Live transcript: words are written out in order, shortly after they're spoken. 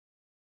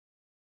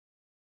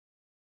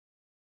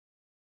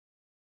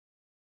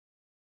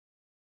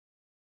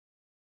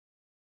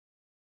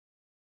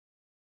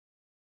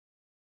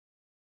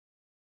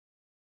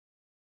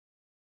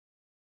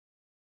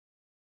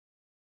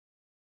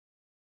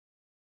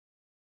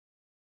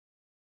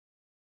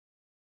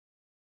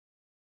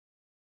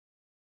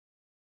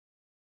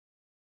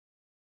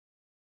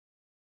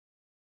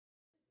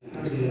Assalamu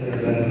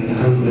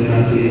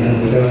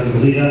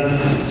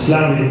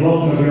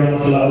welcome everyone.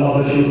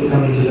 Allah bless you for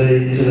coming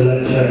today to the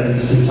lecture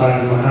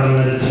entitled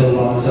Muhammad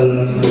sallallahu alaihi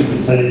wasallam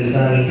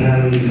al-Insani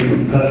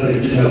Kamil,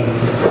 perfect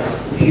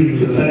human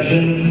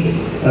perfection.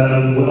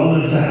 We're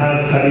honoured to have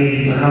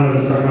Habib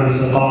Muhammad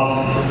al-Saqqaf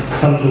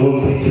come to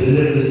welcome to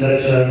deliver this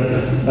lecture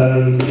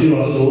to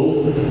us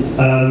all.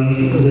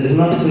 There's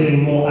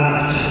nothing more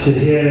apt to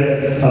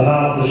hear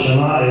about the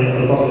Shama'il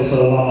of the Prophet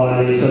sallallahu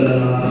alaihi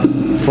wasallam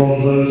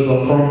from those who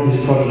are from his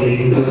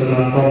progeny,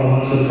 from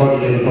amongst the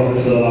progeny of the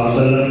Prophet sallallahu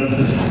alaihi wasallam.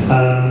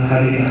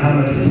 Habib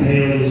Muhammad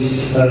hails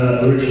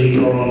originally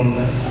from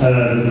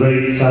the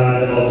great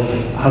side of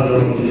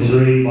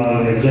Al-Jifri by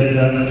way of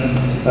Jeddah.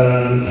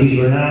 He's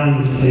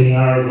renowned in the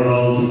Arab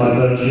world by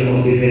virtue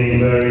of giving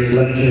various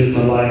lectures and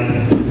the like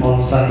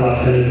on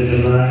satellite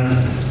television there.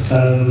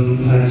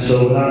 And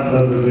so without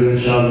further ado,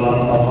 inshallah,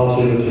 I'll pass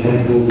over to him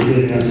for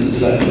giving us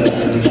this lecture,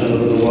 and inshallah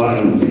with a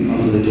while we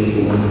come to the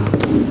Jifri.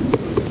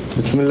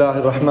 Bismillah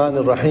ar-Rahman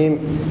ar-Rahim.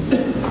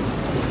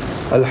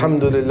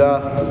 Alhamdulillah.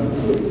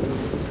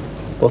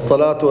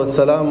 Wassalatu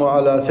wassalamu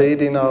ala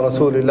Sayyidina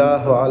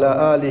Rasulillah wa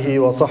ala alihi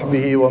wa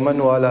sahbihi wa man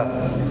wala.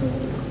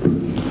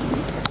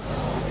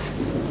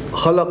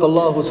 خلق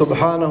الله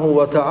سبحانه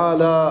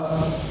وتعالى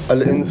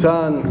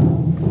الإنسان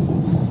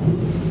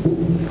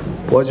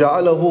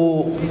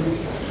وجعله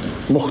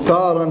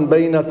مختارا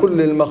بين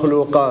كل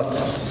المخلوقات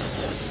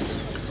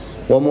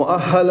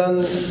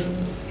ومؤهلا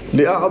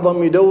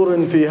لأعظم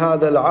دور في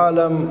هذا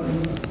العالم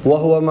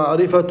وهو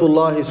معرفة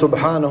الله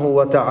سبحانه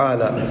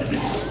وتعالى.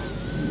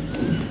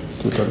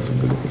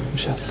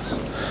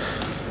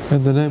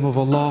 In the name of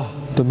Allah,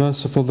 the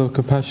Merciful, the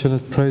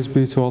Compassionate, praise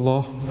be to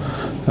Allah,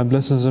 and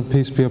blessings and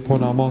peace be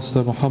upon our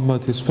Master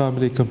Muhammad, his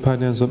family,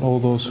 companions, and all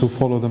those who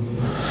follow them.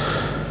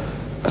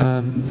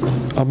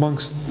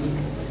 Amongst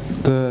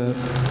the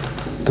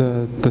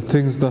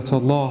things that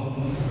Allah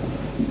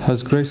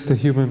has graced the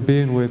human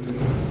being with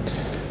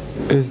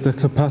is the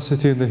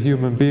capacity in the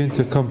human being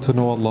to come to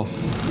know Allah.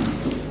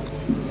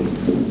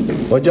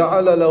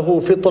 وَجَعَلَ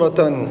لَهُ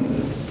فِطْرَةً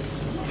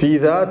فِي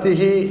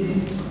ذَاتِهِ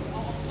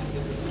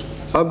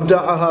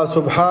أبدعها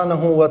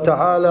سبحانه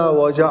وتعالى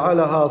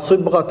وجعلها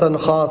صبغة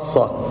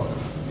خاصة،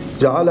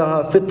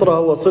 جعلها فطرة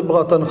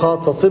وصبغة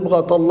خاصة،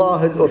 صبغة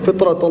الله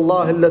وفطرة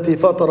الله التي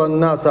فطر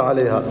الناس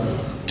عليها،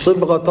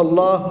 صبغة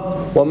الله،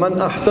 ومن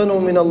أحسن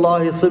من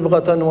الله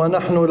صبغة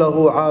ونحن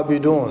له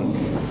عابدون.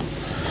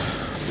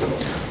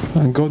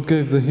 And God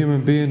gave the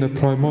human being a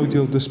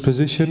primordial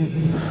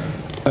disposition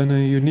and a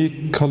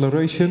unique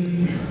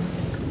coloration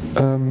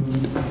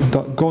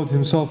that God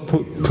Himself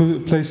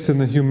placed in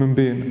the human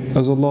being.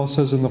 As Allah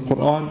says in the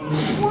Quran,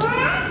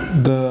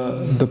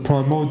 the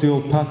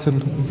primordial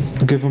pattern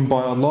given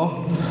by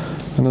Allah,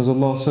 and as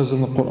Allah says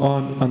in the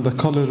Quran, and the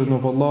coloring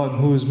of Allah, and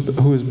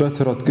who is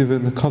better at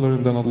giving the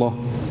coloring than Allah.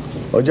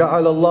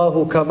 وجعل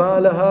الله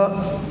كمالها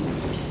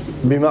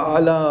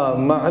بمعنى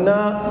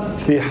معنى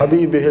في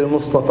حبيبه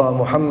المصطفى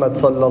محمد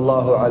صلى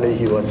الله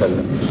عليه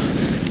وسلم.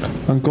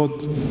 And God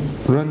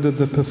rendered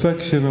the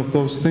perfection of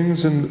those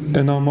things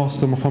in our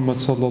Master Muhammad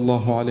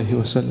sallallahu alayhi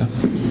wa sallam.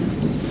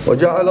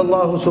 وجعل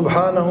الله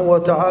سبحانه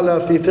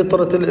وتعالى في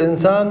فطرة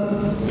الإنسان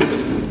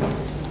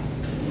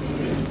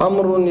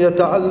أمر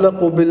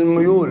يتعلق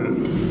بالميول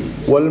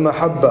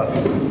والمحبة،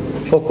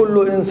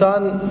 فكل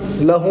إنسان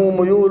له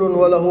ميول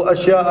وله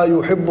أشياء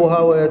يحبها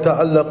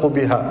ويتعلق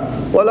بها،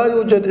 ولا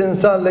يوجد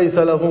إنسان ليس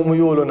له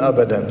ميول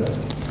أبدا.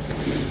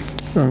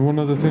 And one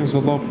of the things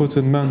Allah put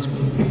in man's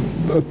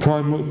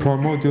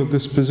primordial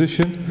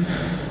disposition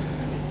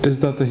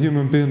is that the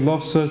human being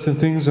loves certain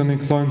things and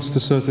inclines to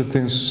certain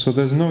things. So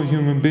there's no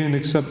human being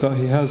except that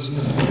he has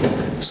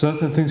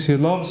certain things he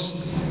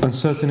loves and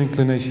certain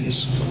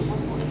inclinations.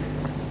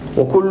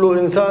 وكل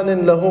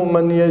إنسان له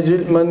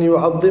من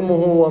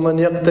يعظمه ومن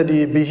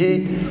يقتدي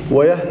به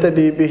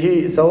ويهتدي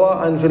به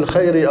سواء في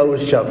الخير أو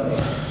الشر.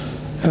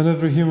 And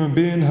every human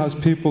being has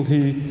people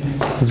he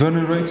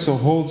venerates or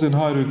holds in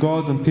high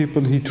regard, and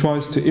people he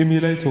tries to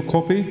emulate or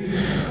copy,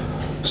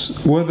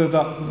 whether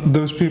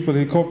those people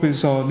he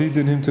copies are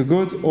leading him to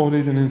good or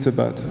leading him to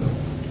bad.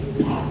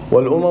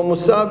 والأمم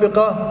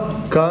السابقة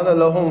كان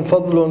لهم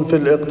فضل في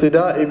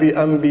الاقتداء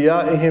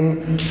بأنبيائهم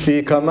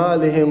في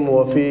كمالهم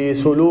وفي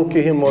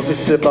سلوكهم وفي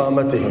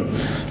استقامتهم.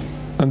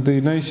 And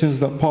the nations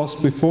that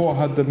passed before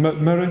had the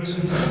merit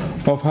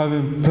of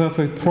having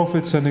perfect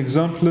prophets and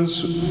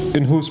exemplars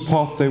in whose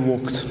path they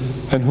walked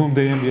and whom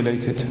they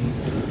emulated.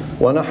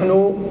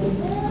 ونحن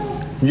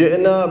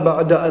جئنا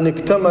بعد أن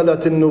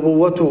اكتملت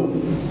النبوة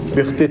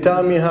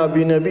باختتامها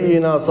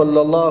بنبينا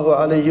صلى الله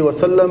عليه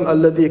وسلم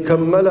الذي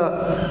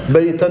كمل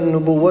بيت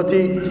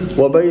النبوة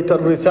وبيت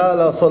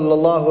الرسالة صلى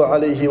الله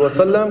عليه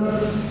وسلم،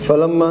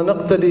 فلما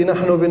نقتدي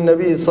نحن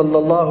بالنبي صلى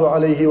الله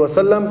عليه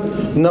وسلم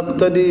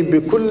نقتدي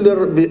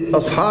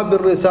بأصحاب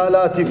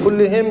الرسالات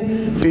كلهم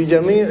في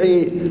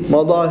جميع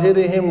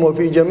مظاهرهم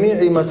وفي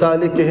جميع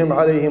مسالكهم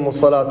عليهم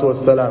الصلاة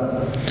والسلام.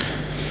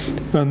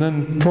 And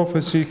then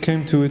prophecy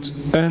came to its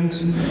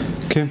end,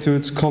 came to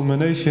its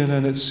culmination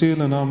and its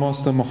seal in our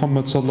Master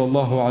Muhammad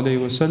sallallahu alaihi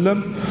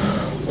wasallam,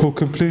 who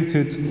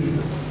completed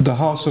the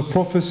house of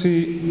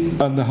prophecy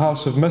and the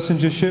house of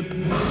messengership,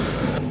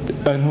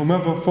 and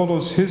whomever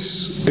follows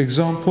his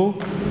example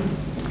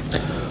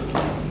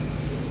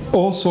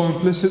also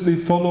implicitly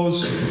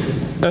follows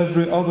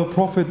every other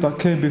prophet that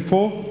came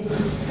before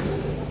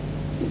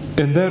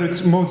in their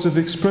modes of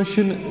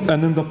expression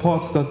and in the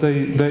parts that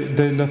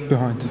they left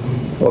behind.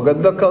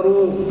 وقد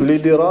ذكروا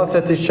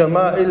لدراسة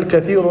الشمائل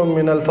كثير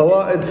من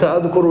الفوائد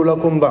سأذكر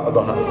لكم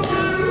بعضها.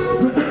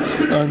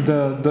 And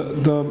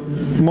the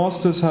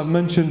masters have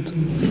mentioned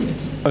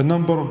a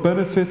number of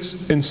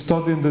benefits in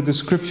studying the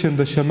description,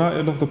 the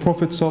Shama'il of the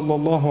Prophet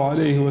sallallahu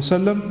alaihi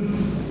wasallam.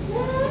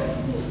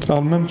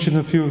 I'll mention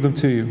a few of them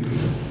to you.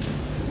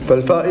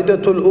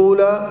 فالفائدة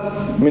الأولى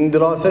من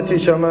دراسة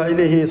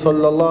شمائله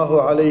صلى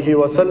الله عليه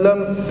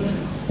وسلم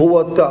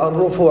هو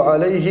التعرف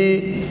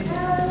عليه،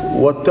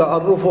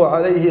 والتعرف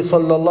عليه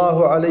صلى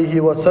الله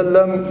عليه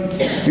وسلم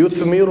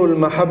يثمر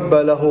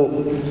المحبة له.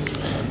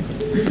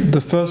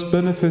 The first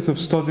benefit of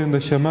studying the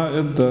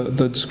Shama'il,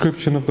 the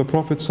description of the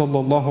Prophet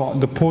sallallahu,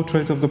 the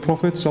portrait of the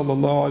Prophet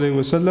sallallahu alaihi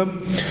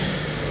wasallam,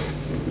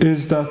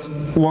 is that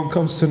one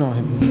comes to know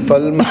him.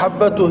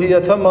 فالمحبة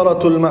هي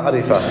ثمرة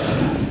المعرفة.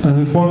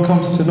 And if one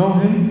comes to know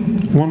him,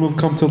 one will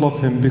come to love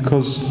him,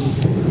 because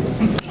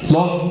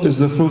love is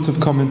the fruit of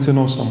coming to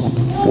know someone.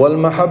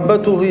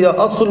 والمحبة هي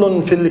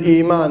أصل في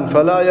الإيمان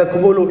فلا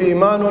يقبل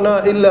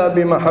إيماننا إلا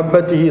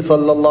بمحبته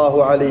صلى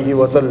الله عليه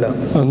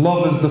وسلم. And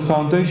love is the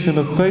foundation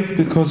of faith,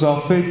 because our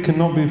faith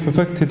cannot be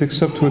perfected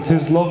except with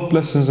his love,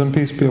 blessings and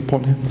peace be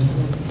upon him.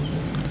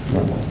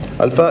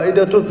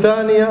 الفائدة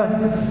الثانية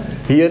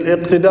هي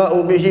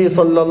الاقتداء به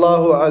صلى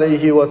الله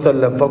عليه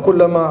وسلم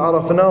فكلما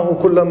عرفناه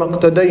كلما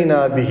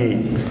اقتدينا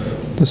به.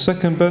 The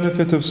second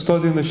benefit of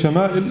studying the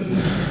Shama'il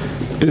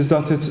is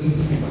that it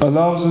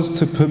allows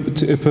us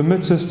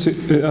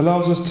it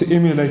allows us to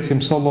emulate him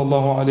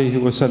sallallahu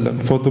alaihi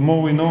wasallam. For the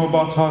more we know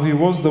about how he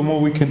was, the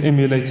more we can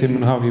emulate him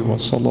and how he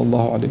was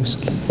sallallahu alaihi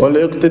wasallam.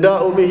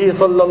 والاقتداء به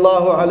صلى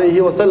الله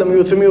عليه وسلم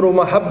يثمر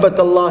محبة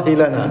الله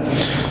لنا.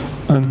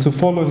 And to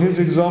follow his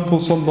example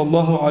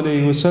sallallahu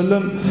alaihi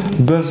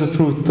wasallam bears a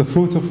fruit. The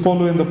fruit of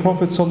following the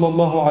Prophet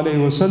sallallahu alaihi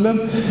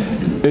wasallam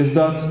is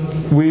that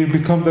we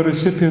become the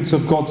recipients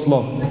of God's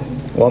love.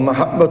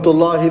 ومحبة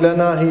الله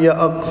لنا هي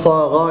أقصى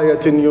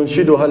غاية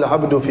ينشدها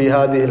العبد في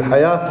هذه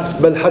الحياة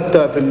بل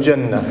حتى في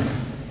الجنة.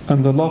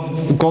 And the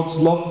love, God's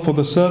love for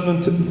the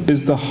servant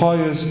is the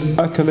highest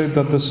accolade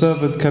that the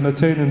servant can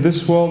attain in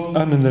this world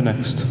and in the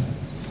next.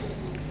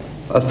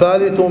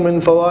 الثالث من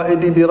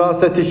فوائد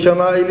دراسة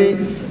الشمائل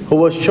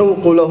هو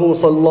الشوق له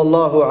صلى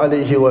الله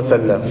عليه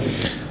وسلم.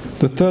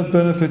 The third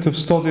benefit of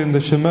studying the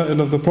Shama'il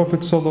of the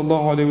Prophet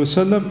sallallahu alaihi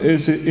wasallam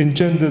is it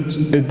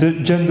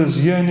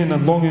engenders yearning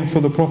and longing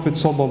for the Prophet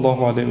sallallahu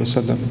alaihi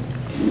wasallam.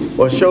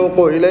 والشوق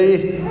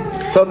إليه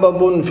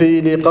سبب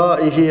في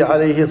لقائه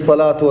عليه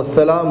الصلاة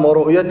والسلام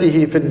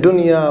ورؤيته في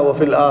الدنيا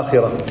وفي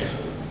الآخرة.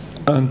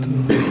 And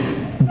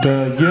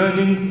the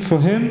yearning for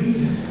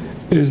him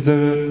is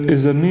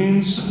a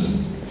means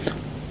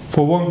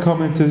for one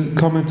coming to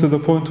the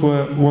point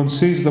where one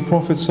sees the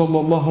Prophet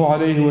sallallahu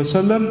alaihi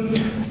wasallam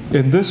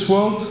in this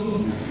world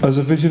as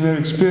a visionary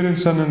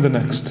experience and in the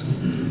next.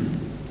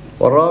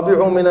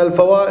 والرابع من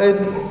الفوائد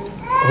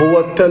هو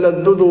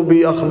التلذذ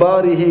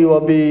بأخباره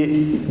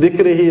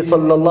وبذكره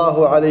صلى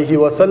الله عليه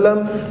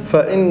وسلم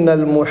فإن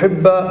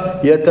المحب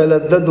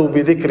يتلذذ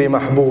بذكر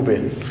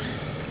محبوبه.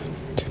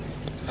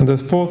 And the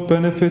fourth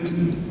benefit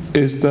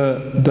is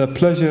the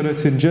pleasure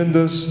it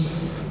engenders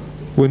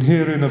when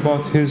hearing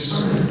about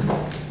his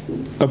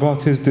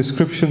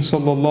description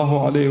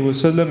sallallahu alaihi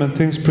wasallam and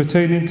things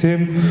pertaining to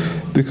him,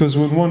 because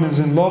when one is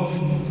in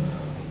love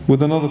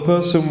with another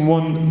person,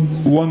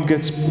 one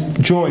gets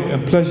joy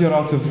and pleasure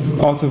out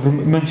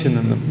of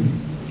mentioning them.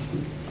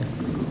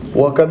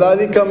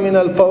 وكذلك من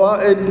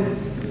الفوائد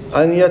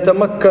أن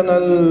يتمكن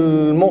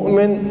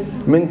المؤمن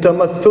من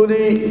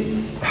تمثل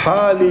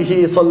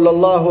حاله صلى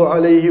الله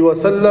عليه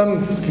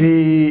وسلم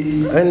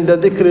عند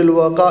ذكر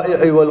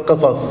الوقائع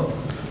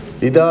والقصص.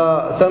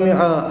 إذا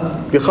سمع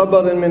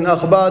بخبر من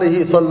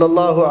أخباره صلى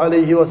الله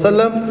عليه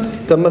وسلم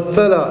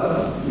تمثل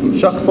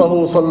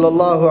شخصه صلى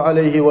الله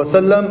عليه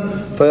وسلم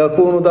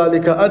فيكون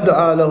ذلك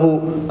أدعى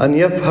له أن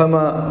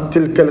يفهم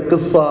تلك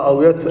القصة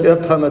أو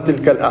يفهم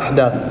تلك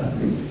الأحداث.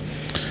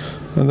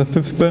 And the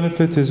fifth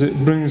benefit is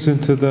it brings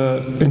into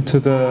the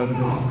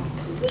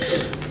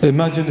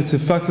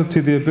imaginative faculty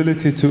the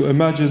ability to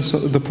imagine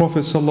the Prophet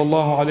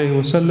sallallahu alaihi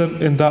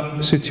wasallam in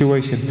that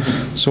situation.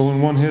 So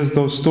when one hears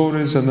those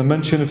stories and the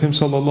mention of him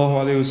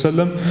sallallahu alaihi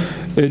wasallam,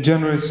 it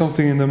generates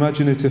something in the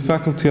imaginative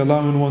faculty,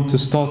 allowing one to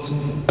start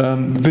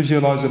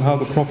visualizing how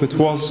the Prophet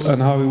was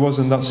and how he was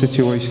in that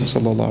situation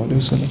sallallahu alaihi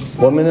wasallam.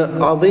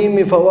 ومن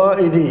عظيم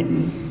فوائد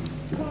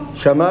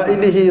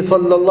شمائله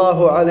صلى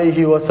الله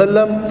عليه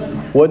وسلم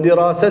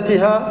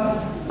ودراستها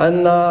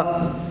أن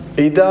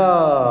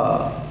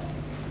إذا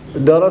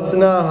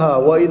درسناها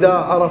وإذا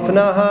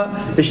عرفناها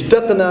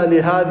اشتقنا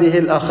لهذه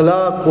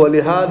الأخلاق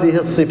ولهذه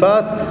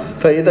الصفات،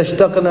 فإذا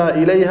اشتقنا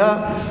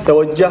إليها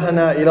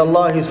توجهنا إلى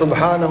الله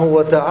سبحانه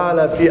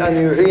وتعالى في أن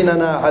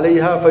يعيننا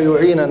عليها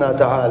فيعيننا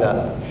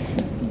تعالى.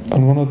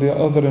 And one of the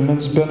other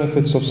immense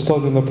benefits of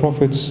studying the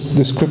Prophet's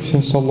description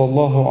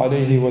sallallahu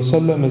alayhi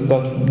wasallam is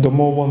that the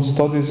more one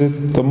studies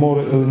it, the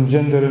more it will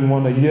engender in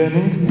one a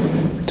yearning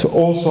to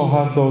also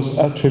have those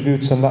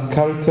attributes and that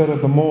character,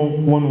 and the more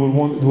one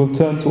will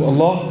turn to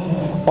Allah,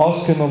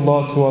 asking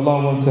Allah to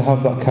allow one to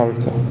have that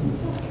character.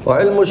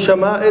 وعلم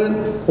الشمائل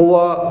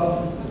هو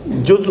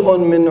جزء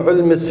من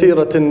علم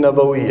السيرة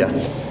النبوية.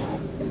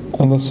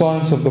 And the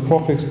science of the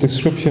Prophet's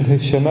description,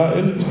 his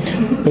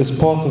Shama'il, is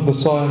part of the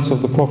science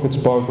of the Prophet's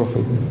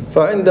biography.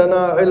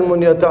 فعندنا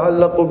علم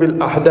يتعلق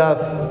بالأحداث.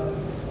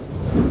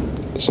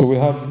 So we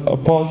have a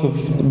part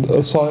of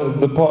the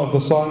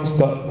science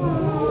that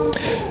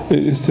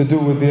is to do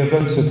with the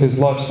events of his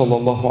life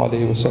sallallahu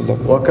alayhi wasallam.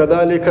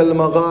 وكذلك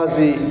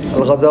المغازي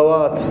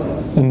الغزوات.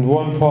 And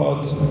one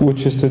part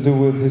which is to do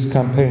with his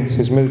campaigns,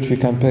 his military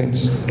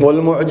campaigns.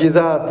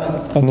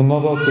 والمعجزات. And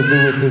another to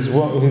do with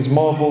his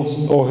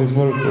marvels or his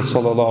miracles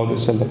sallallahu alayhi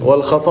wasallam.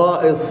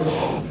 والخصائص.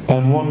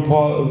 And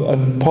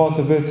part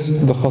of it,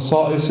 the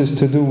khasa'is, is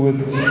to do with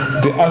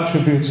the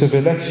attributes of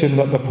election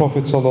that the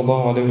Prophet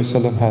sallallahu alayhi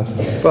wasallam had.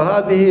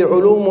 فهذه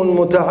علوم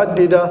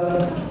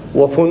متعددة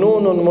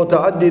وفنون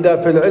متعددة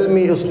في العلم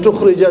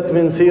استخرجت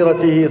من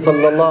سيرته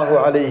صلى الله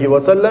عليه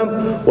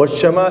وسلم،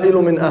 والشمائل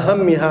من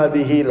أهم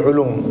هذه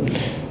العلوم.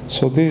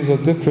 So these are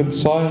different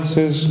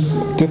sciences,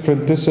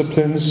 different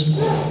disciplines,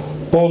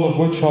 all of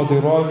which are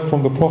derived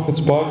from the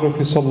Prophet's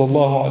biography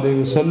sallallahu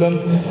alayhi wasallam,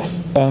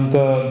 and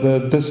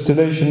the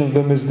distillation of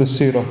them is the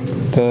seerah,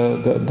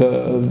 the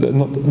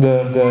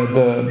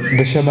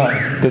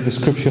Shama'il, the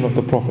description of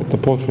the Prophet, the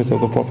portrait of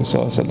the Prophet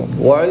sallallahu alayhi wasallam.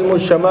 وعلم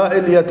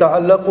الشمائل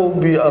يتعلق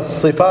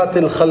بالصفات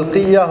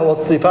الخلقية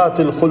والصفات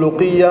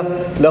الخلقية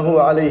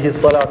له عليه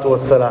الصلاة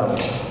والسلام.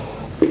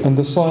 And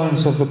the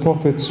science of the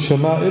Prophet's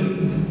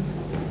Shama'il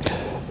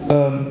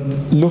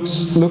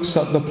looks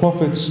at the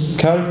Prophet's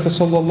character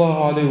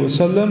sallallahu alayhi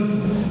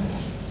wasallam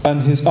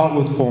and his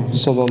outward form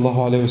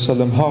sallallahu alayhi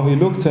wasallam, how he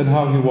looked and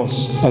how he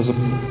was as a.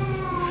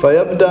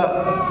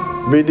 فيبدأ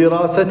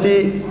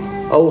بدراسة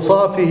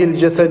أوصافه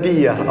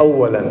الجسدية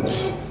أولا.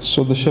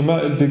 So the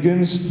Shama'il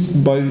begins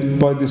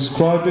by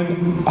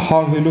describing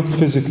how he looked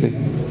physically.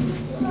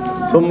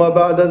 ثم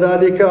بعد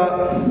ذلك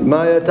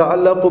ما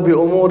يتعلق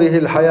بأموره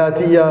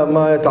الحياتية،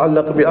 ما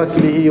يتعلق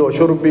بأكله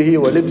وشربه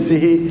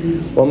ولبسه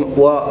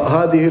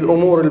وهذه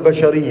الأمور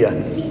البشرية.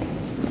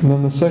 And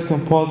then the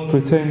second part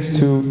pertains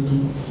to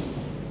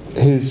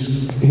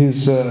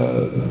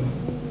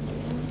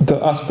the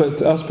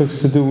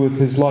aspects to do with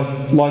his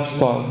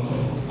lifestyle,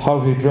 how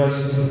he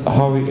dressed,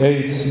 how he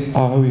ate,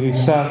 how he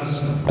sat,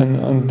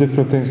 and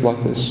different things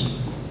like this.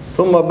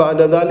 ثم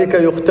بعد ذلك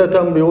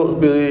يختتم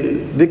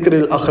بذكر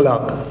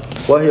الأخلاق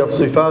وهي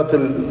الصفات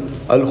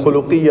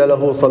الخلقية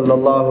له صلى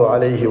الله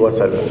عليه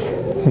وسلم.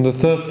 And the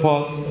third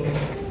part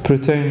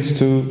pertains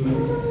to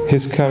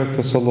his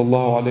character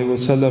sallallahu alayhi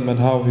wasallam and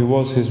how he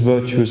was, his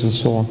virtues and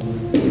so on.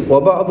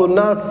 وبعض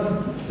الناس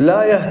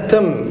لا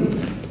يهتم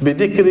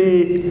بذكر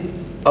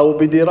أو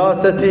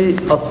بدراسة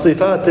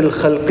الصفات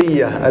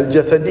الخلقية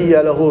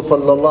الجسدية له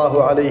صلى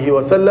الله عليه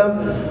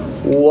وسلم،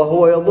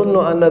 وهو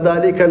يظن أن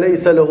ذلك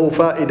ليس له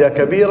فائدة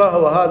كبيرة،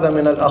 وهذا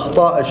من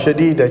الأخطاء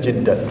الشديدة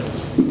جدا.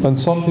 And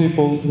some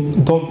people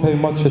don't pay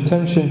much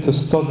attention to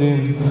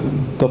studying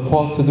the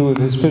part to do with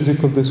his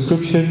physical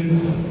description,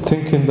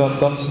 thinking that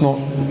that's not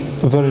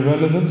very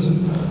relevant,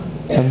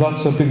 and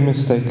that's a big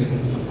mistake.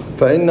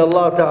 فإن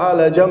الله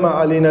تعالى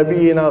جمع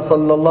لنبينا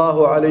صلى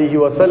الله عليه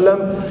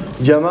وسلم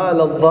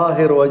جمال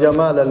الظاهر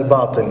وجمال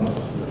الباطن.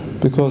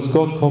 Because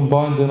God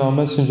combined in our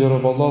Messenger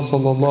of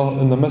Allah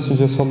in the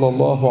Messenger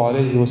sallallahu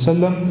alayhi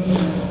wasallam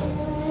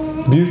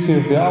beauty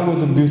of the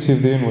outward and beauty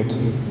of the inward.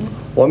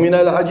 ومن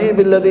العجيب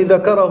الذي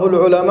ذكره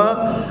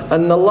العلماء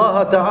أن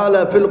الله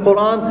تعالى في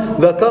القرآن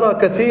ذكر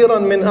كثيرا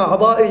من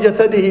أعضاء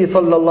جسده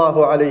صلى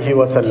الله عليه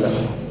وسلم.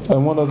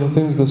 And one of the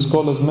things the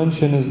scholars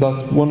mention is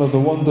that one of the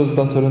wonders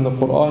that are in the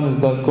Quran is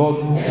that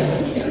God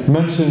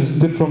mentions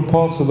different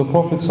parts of the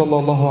Prophet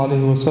sallallahu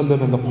alaihi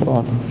wasallam in the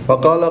Quran.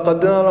 فقال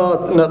قد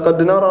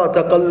نرى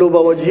تقلب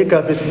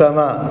وجهك في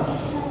السماء.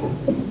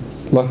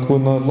 Like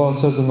when Allah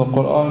says in the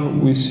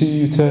Quran, we see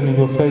you turning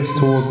your face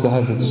towards the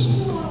heavens.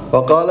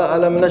 وقال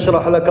ألم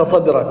نشرح لك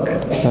صدرك.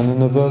 And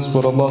in a verse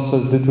where Allah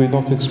says, did we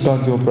not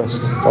expand your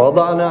breast?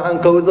 ووضعنا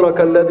عنك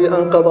وزرك الذي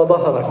أنقض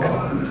ظهرك.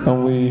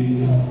 And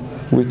we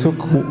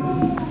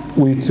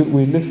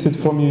lifted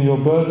from you your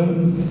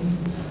burden,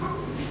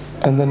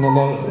 and then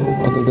Allah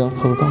أنقض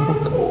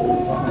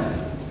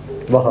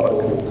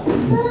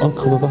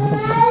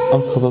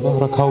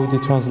ظهرك. How would you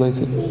translate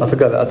it?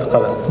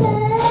 أثقل.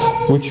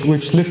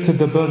 Which lifted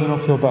the burden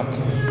off your back.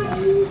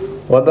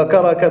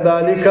 وذكر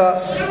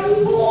كذلك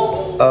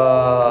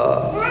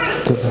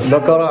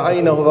ذكر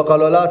عينه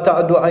فقال لا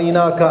تعد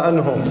عيناك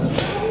عنهم.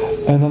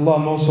 And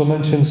Allah also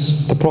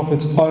mentions the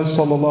Prophet's eyes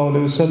sallallahu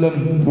alayhi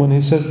wasallam when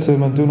he says to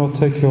them, do not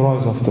take your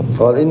eyes off them.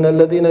 قال إن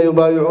الذين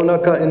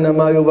يبايعونك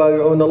إنما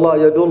يبايعون الله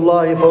يد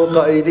الله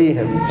فوق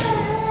أيديهم.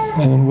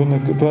 And when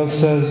the verse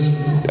says,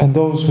 and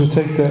those who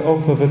take their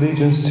oath of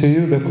allegiance to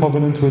you, their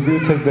covenant with you,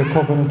 take their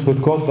covenant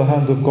with God, the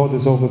hand of God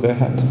is over their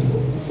hand.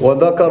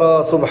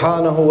 وذكر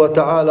سبحانه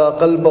وتعالى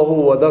قلبه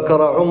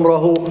وذكر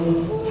عمره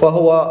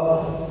فهو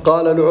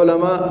قال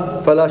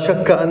العلماء فلا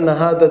شك أن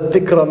هذا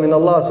الذكر من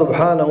الله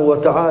سبحانه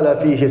وتعالى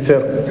فيه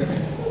سر.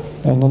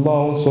 And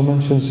Allah also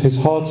mentions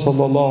his heart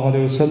sallallahu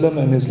alayhi wasallam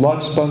and his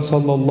lifespan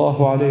sallallahu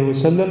alayhi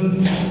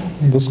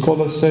wasallam. The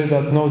scholars say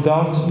that no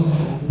doubt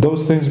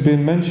those things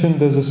being mentioned,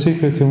 there's a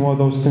secret in why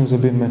those things are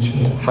being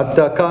mentioned.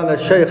 حتى كان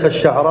الشيخ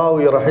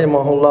الشعراوي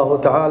رحمه الله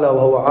تعالى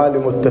وهو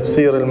عالم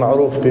التفسير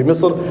المعروف في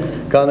مصر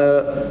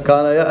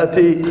كان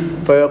يأتي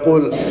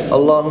فيقول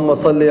اللهم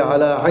صل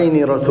على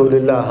عين رسول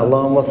الله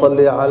اللهم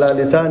صل على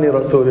لسان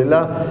رسول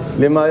الله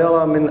لما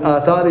يرى من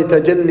آثار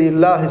تجلي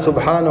الله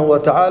سبحانه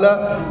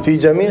وتعالى في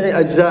جميع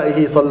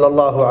أجزائه صلى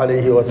الله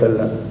عليه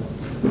وسلم.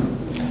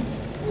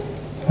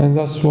 And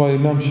that's why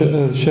Imam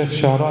Sheikh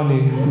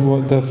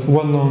Sha'rani, the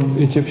well-known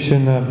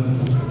Egyptian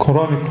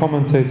Quranic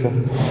commentator,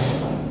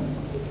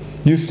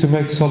 used to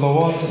make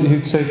salawats.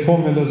 He'd say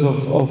formulas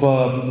of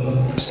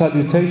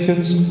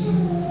salutations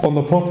on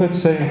the Prophet,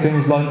 saying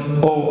things like,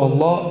 "Oh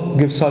Allah,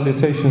 give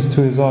salutations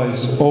to his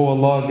eyes. Oh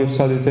Allah, give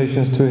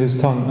salutations to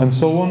his tongue," and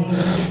so on,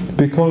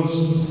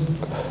 because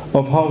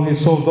of how he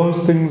saw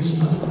those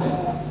things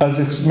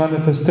as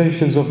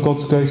manifestations of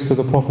God's grace to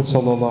the Prophet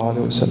sallallahu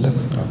alaihi wasallam.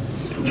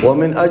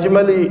 ومن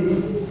أجمل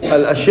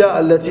الأشياء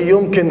التي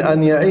يمكن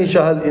أن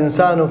يعيشها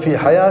الإنسان في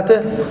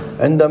حياته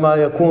عندما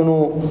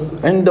يكون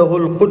عنده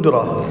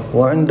القدرة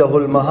وعنده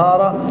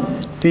المهارة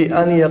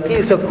في أن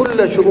يقيس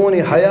كل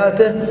شؤون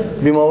حياته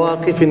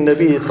بمواقف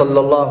النبي صلى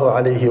الله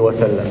عليه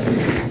وسلم.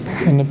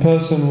 And a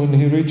person, when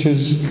he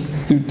reaches,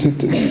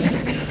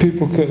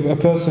 a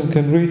person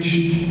can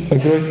reach a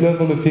great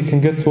level if he can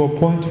get to a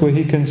point where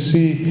he can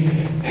see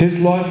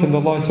his life in the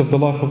light of the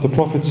life of the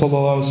Prophet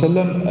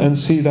ﷺ, and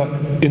see that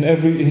in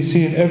every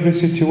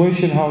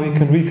situation how he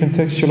can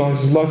recontextualize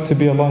his life to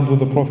be aligned with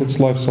the Prophet's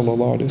life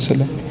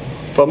ﷺ.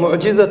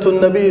 فمعجزة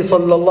النبي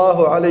صلى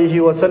الله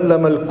عليه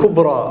وسلم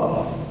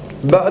الكبرى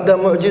بعد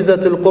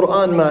معجزة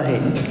القرآن ما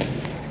هي؟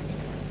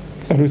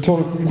 A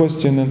rhetorical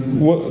question, and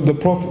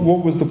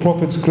what was the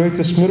Prophet's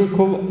greatest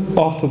miracle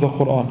after the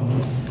Quran?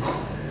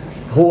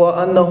 هو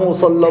أنه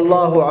صلى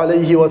الله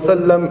عليه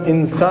وسلم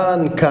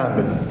إنسان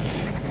كامل.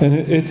 And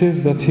it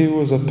is that he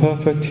was a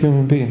perfect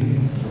human being.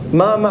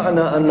 ما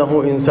معنى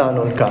أنه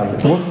إنسان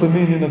كامل؟ What's the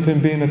meaning of him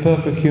being a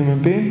perfect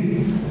human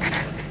being?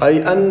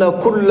 أي أن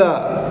كل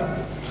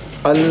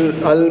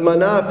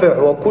المنافع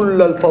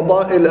وكل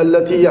الفضائل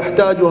التي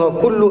يحتاجها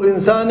كل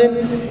إنسان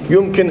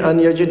يمكن أن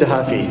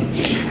يجدها فيه.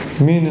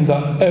 Meaning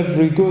that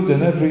every good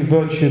and every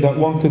virtue that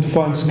one could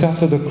find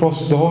scattered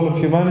across the whole of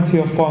humanity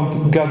are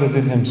found gathered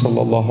in him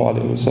sallallahu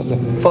alayhi wa sallam.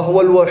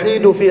 فهو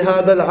الوحيد في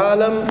هذا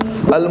العالم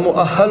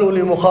المؤهل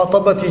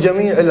لمخاطبة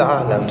جميع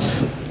العالم.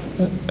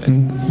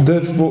 And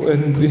therefore,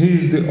 he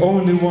is the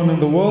only one in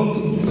the world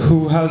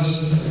who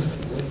has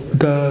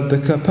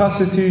the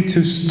capacity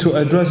to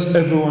address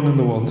everyone in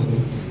the world.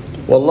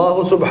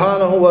 والله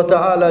سبحانه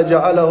وتعالى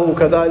جعله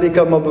كذلك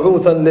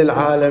مبعوثا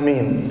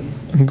للعالمين.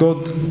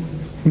 God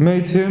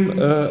made him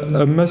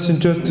a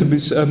messenger, to be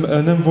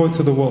an envoy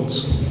to the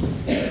worlds.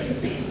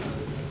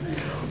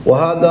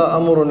 وهذا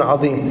أمر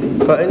عظيم.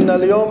 فإن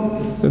اليوم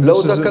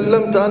لو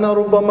تكلمت أنا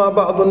ربما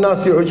بعض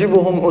الناس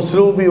يعجبهم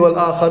أسلوبي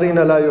والآخرين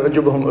لا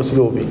يعجبهم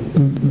أسلوبي.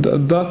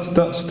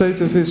 That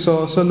state of his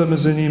sallallahu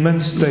is an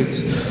immense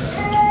state.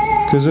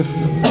 Because if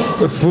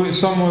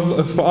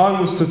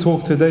I was to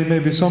talk today,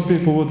 maybe some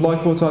people would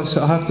like what I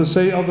have to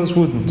say, others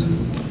wouldn't.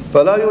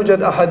 فلا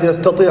يوجد أحد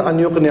يستطيع أن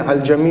يقنع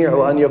الجميع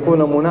وأن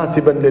يكون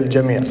مناسبا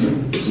للجميع.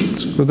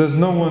 So there's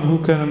no one who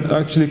can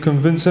actually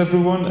convince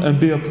everyone and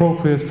be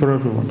appropriate for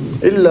everyone.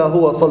 إلا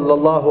هو صلى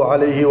الله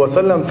عليه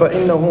وسلم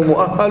فإنه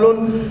مؤهل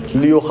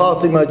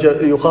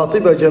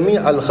ليخاطب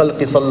جميع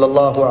الخلق صلى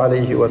الله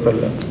عليه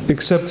وسلم.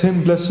 Except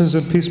him, blessings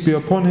and peace be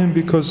upon him,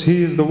 because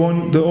he is the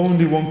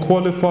only one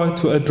qualified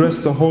to address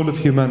the whole of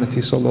humanity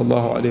صلى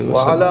الله عليه وسلم.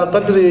 وعلى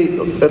قدر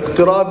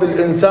اقتراب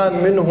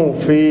الإنسان منه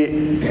في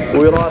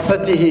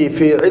وراثته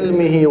في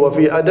علمه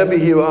وفي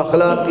أدبه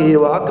وأخلاقه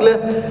وعقله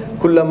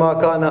كلما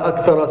كان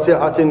أكثر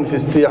سعة في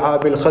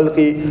استيعاب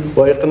الخلق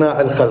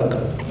وإقناع الخلق.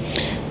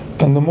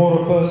 And the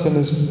more a person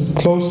is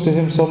close to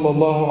him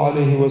sallallahu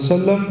alayhi wa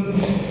sallam,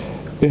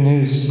 in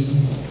his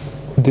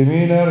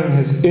demeanor, in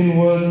his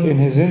inward, in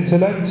his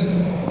intellect,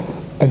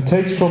 and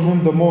takes from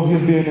him, the more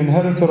he'll be an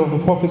inheritor of the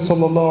Prophet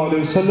sallallahu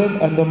alayhi wa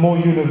sallam, and the more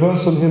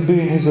universal he'll be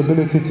in his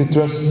ability to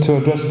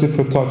address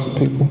different types of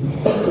people.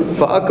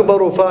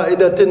 فأكبر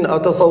فائدة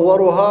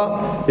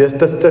أتصورها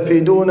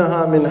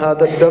يستفيدونها من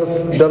هذا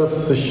الدرس،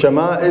 درس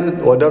الشمائل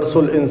ودرس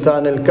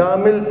الإنسان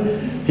الكامل،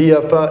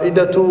 هي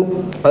فائدة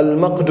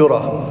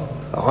المقدرة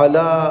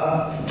على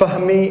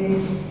فهم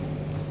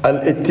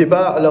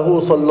الاتباع له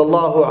صلى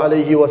الله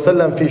عليه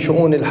وسلم في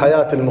شؤون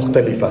الحياة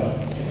المختلفة.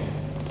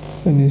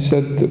 And he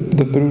said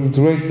the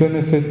great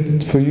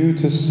benefit for you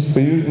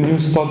in your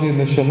study in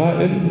the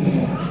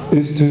Shama'il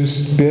is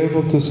to be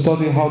able to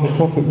study how the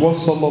Prophet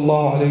was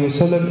sallallahu alaihi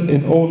wasallam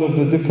in all of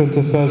the different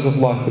affairs of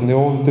life and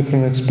all the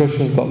different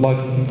expressions that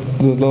life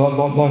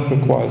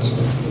requires.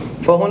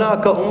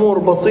 فهناك أمور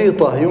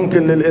بسيطة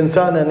يمكن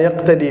للإنسان أن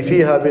يقتدي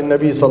فيها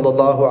بالنبي صلى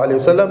الله عليه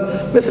وسلم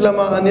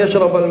مثلما أن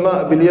يشرب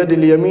الماء باليد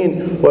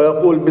اليمين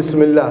ويقول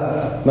بسم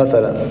الله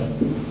مثلا.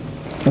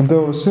 And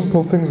there are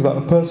simple things that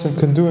a person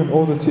can do in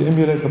order to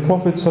emulate the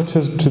Prophet, such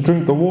as to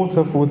drink the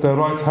water with their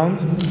right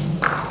hand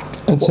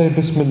and say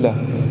Bismillah.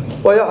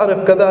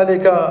 ويعرف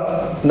كذلك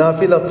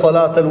نافلة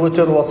صلاة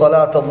الوتر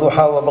وصلاة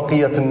الضحى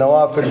وبقية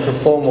النوافل في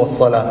الصوم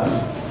والصلاة.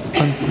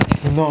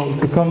 And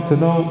to come to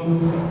know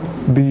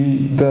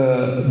the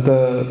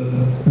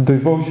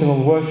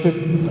devotional worship,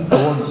 the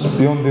ones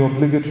beyond the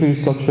obligatory,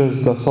 such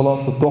as the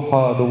Salat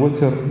al-Duha, the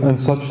Witr, and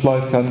such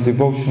like, and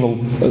devotional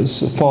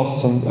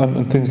fasts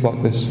and things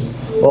like this.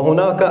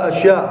 وهناك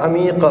أشياء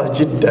عميقة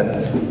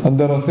جدا. And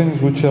there are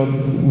things which are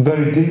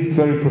very deep,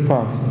 very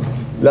profound.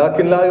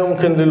 لكن لا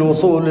يمكن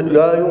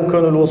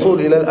الوصول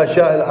إلى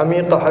الأشياء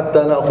العميقة حتى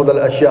نأخذ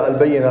الأشياء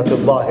البينة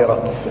الظاهرة.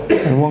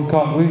 And one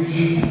can't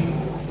reach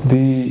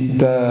the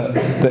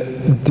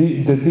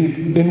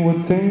deep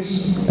inward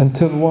things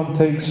until one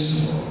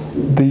takes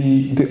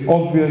the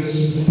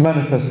obvious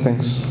manifest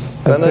things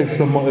and takes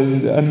them,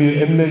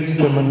 emulates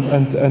them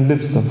and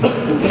lives them.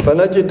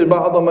 فنجد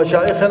بعض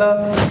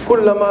مشايخنا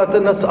كلما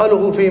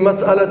نسأله في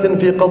مسألة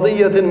في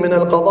قضية من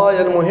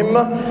القضايا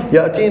المهمة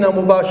يأتينا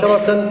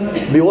مباشرة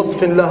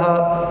بوصف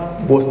لها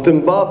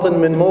واستنباط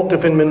من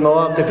موقف من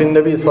مواقف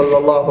النبي صلى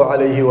الله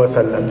عليه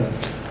وسلم.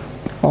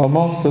 Our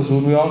masters,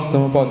 when we ask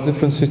them about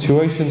different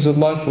situations in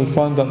life, we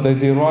find that they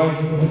derive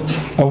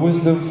a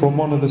wisdom from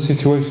one of the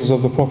situations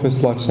of the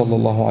Prophet's life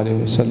sallallahu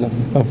alaihi wasallam,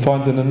 and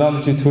find an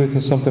analogy to it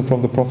as something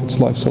from the Prophet's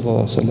life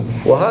sallallahu alaihi wasallam.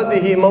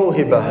 وهذه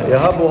موهبة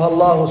يهبها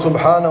الله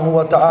سبحانه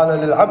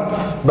وتعالى للعبد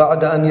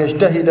بعد أن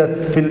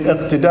يجتهد في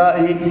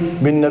الاقتداء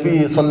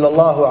بالنبي صلى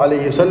الله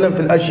عليه وسلم في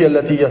الأشياء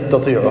التي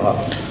يستطيعها.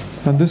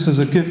 And this is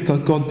a gift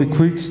that God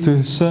bequeaths to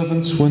His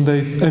servants when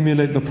they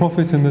emulate the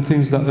Prophet in the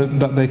things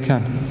that they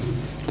can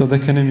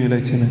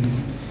emulate in it.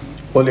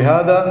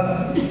 ولهذا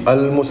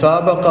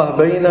المسابقة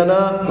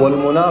بيننا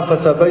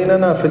والمنافسة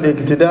بيننا في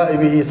الاقتداء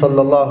به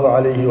صلى الله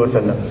عليه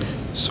وسلم.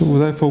 So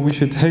therefore we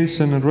should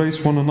hasten and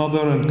race one another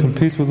and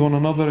compete with one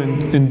another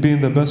in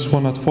being the best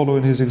one at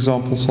following his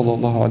example صلى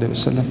الله عليه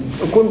وسلم.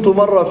 كنت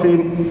مرة في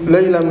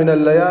ليلة من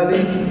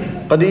الليالي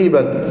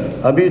قريبا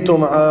أبيت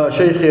مع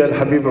شيخي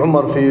الحبيب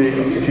عمر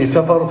في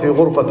سفر في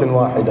غرفة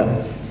واحدة.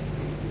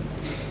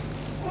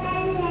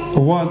 A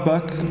while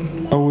back,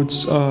 I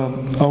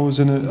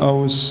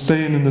was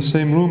staying in the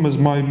same room as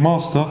my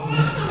master,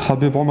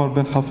 Habib Muhammad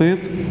bin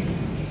Hafid,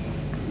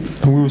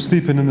 and we were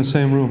sleeping in the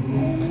same room.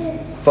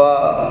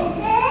 فقال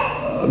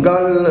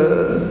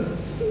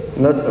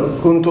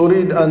كنت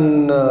أريد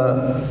أن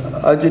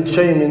أجد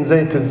شيء من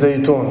زيت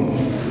الزيتون،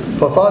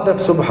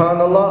 فصادف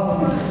سبحان الله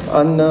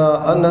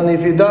أنني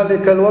في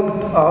ذلك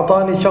الوقت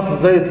أعطاني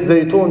شخص زيت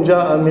زيتون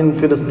جاء من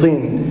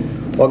فلسطين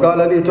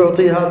وقال لي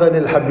تعطي هذا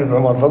للحبيب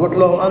عمر، فقلت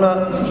له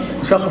أنا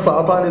شخص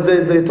أعطاني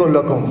زيت زيتون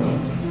لكم،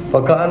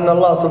 فكأن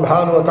الله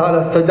سبحانه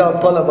وتعالى استجاب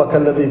طلبك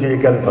الذي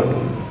في قلبك.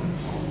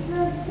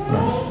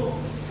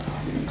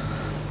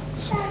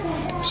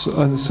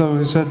 So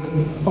he said,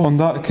 on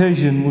that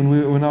occasion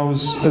when I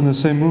was in the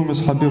same room as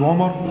Habib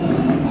Umar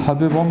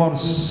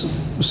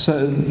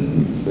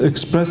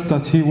expressed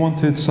that he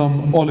wanted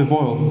some olive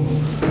oil,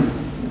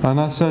 and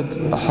I said,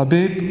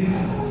 Habib,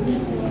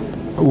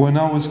 when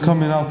I was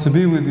coming to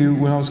be with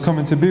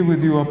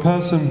you, a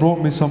person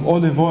brought me some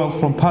olive oil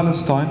from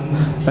Palestine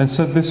and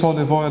said this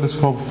olive oil is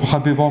for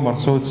Habib Umar.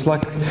 So it's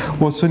like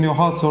what's in your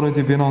heart's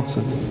already been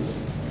answered.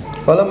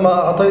 فلما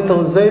أعطيته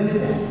الزيت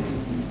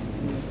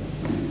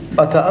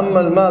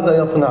أتأمل ماذا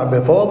يصنع به،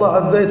 فوضع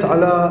الزيت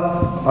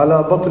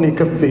على بطن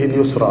كفه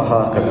اليسرى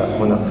هكذا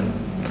هنا.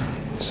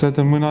 Said,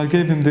 and when I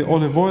gave him the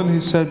olive oil, he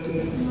said,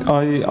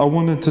 I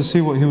wanted to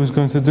see what he was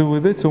going to do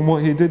with it, and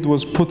what he did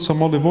was put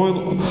some olive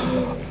oil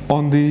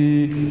on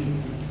the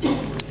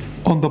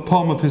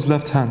palm of his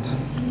left hand.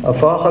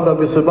 فأخذ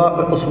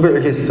بإصبعه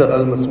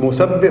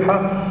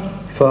المسبحة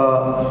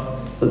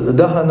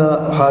فدهن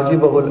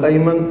حاجبه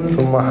الأيمن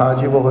ثم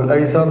حاجبه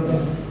الأيسر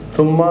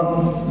ثم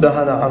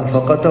دهن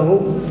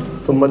عنفقته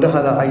ثم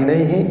دهن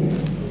عينيه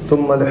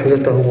ثم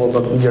لحيته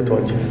وبقية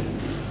وجهه،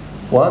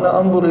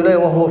 وأنا أنظر إليه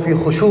وهو في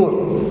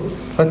خشوع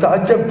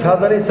فتعجبت،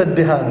 هذا ليس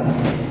الدهان،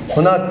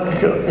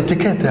 هناك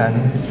اتيكيت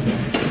يعني.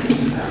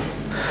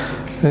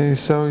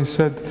 So he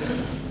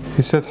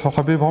said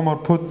Habib Umar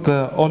put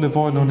the olive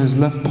oil on his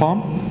left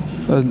palm,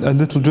 a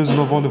little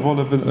drizzle of olive oil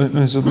on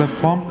his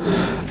left palm,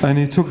 and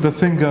he took the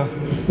finger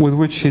with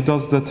which he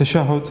does the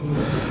tashahhud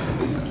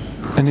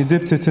and he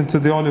dipped it into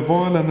the olive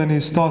oil, and then he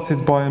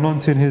started by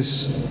anointing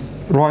his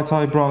right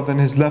eyebrow, then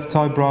his left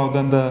eyebrow,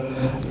 then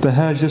the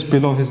hair just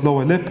below his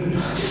lower lip,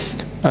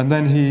 and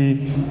then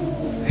he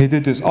he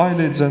did his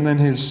eyelids and then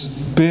his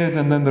beard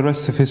and then the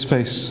rest of his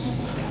face.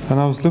 And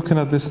I was looking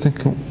at this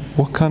thinking,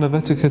 what kind of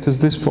etiquette is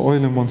this for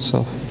oiling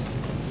oneself?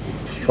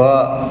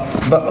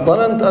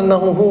 فظننت أنه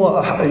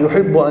هو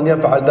يحب أن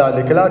يفعل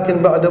ذلك،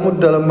 لكن بعد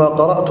مدة لما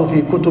قرأت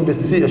في كتب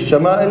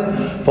الشمائل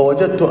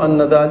فوجدت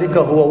أن ذلك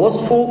هو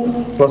وصف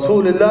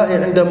رسول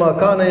الله عندما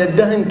كان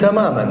يدهن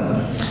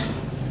تماما.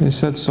 He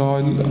said, so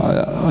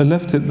I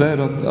left it there,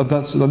 I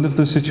left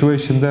the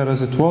situation there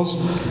as it was.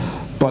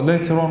 But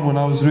later on, when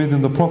I was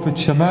reading the Prophet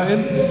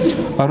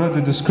Shama'il, I read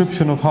the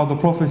description of how the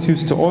Prophet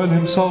used to oil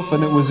himself,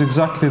 and it was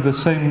exactly the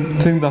same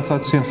thing that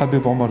I'd seen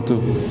Habib Muhammad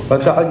do.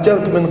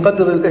 فتعجبت من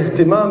قدر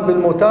الاهتمام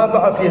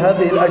بالمتابعة في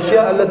هذه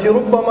الأشياء التي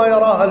ربما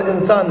يراها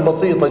الإنسان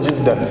بسيطة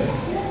جدا.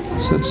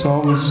 So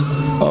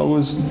I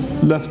was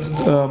left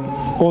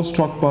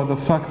awestruck by the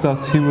fact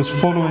that he was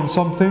following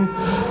something.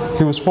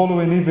 He was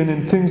following even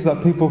in things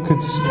that people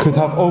could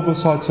have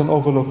oversights and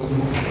overlook.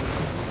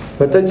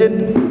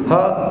 فتجد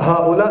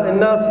هؤلاء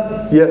الناس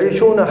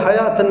يعيشون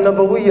حياة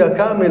نبوية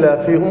كاملة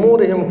في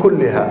أمورهم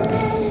كلها.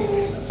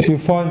 You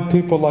find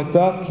people like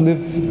that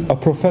live a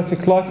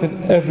prophetic life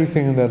in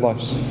everything in their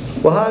lives.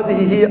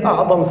 وهذه هي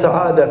أعظم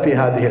سعادة في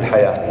هذه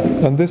الحياة.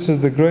 And this is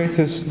the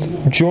greatest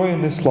joy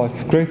in this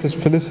life, greatest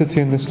felicity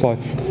in this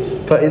life.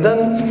 فإذا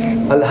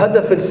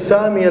الهدف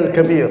السامي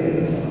الكبير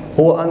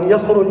هو أن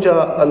يخرج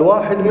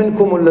الواحد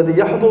منكم الذي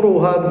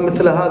يحضر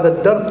مثل هذا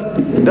الدرس،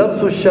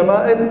 درس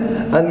الشمائل،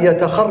 أن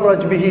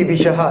يتخرج به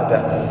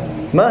بشهادة.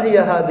 ما هي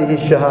هذه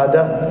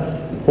الشهادة؟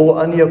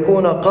 هو أن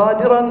يكون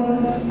قادرا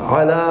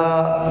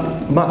على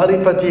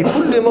معرفة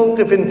كل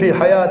موقف في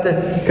حياته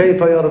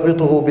كيف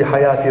يربطه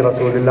بحياة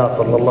رسول الله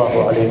صلى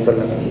الله عليه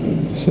وسلم.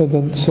 So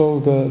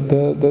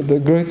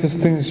the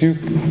greatest things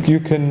you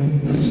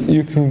can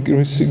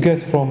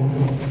get from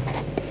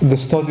the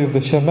study of the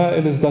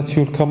Shama'il is that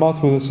you'll come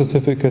out with a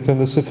certificate,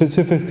 and the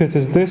certificate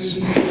is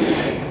this: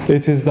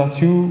 it is that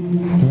you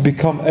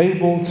become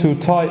able to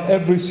tie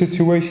every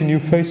situation you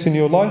face in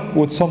your life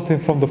with something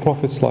from the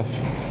Prophet's life.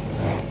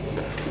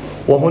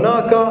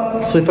 وهناك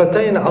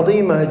صفتين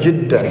عظيمة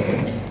جدا،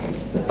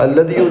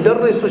 الذي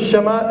يدرس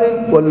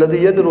الشمائل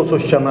والذي يدرس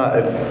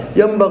الشمائل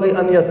ينبغي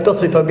أن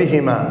يتصف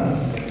بهما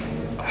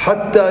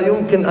حتى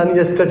يمكن أن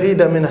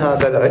يستفيد من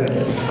هذا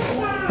العلم.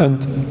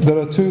 And there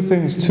are two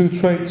things, two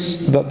traits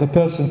that the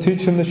person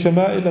teaching the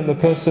Shama'il and the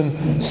person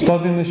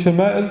studying the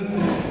Shama'il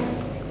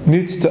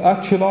needs to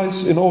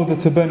actualize in order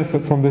to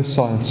benefit from this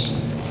science.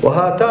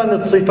 وهاتان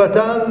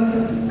الصفتان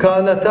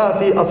كانتا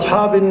في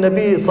أصحاب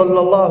النبي صلى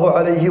الله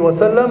عليه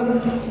وسلم،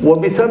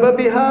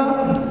 وبسببها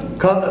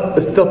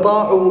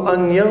استطاعوا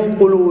أن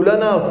ينقلوا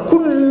لنا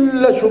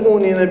كل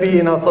شؤون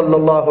نبينا صلى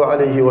الله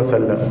عليه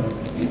وسلم.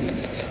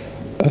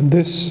 And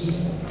this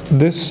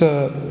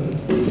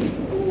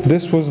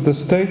was the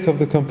state of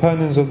the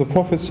companions of the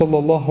Prophet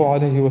sallallahu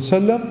alaihi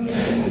wasallam,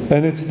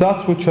 and it's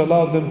that which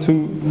allowed them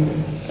to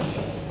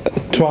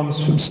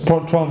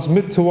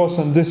transmit to us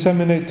and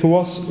disseminate to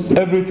us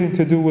everything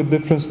to do with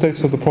different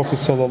states of the Prophet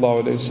sallallahu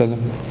alaihi wasallam.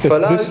 It's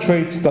these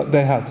traits that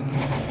they had.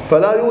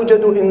 فلا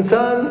يوجد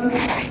إنسان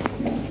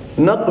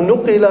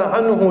نقل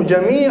عنه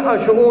جميع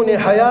شؤون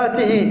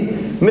حياته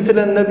مثل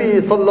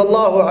النبي صلى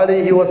الله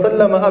عليه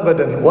وسلم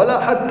أبدا، ولا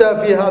حتى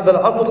في هذا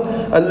العصر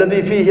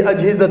الذي فيه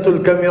أجهزة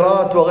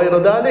الكاميرات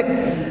وغير ذلك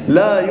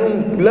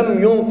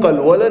لم ينقل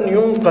ولن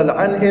ينقل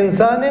عن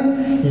إنسان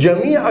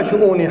جميع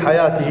شؤون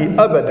حياته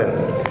أبدا.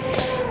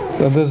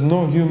 That there's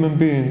no human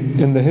being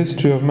in the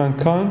history of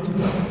mankind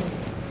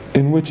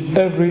in which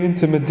every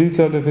intimate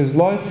detail of his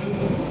life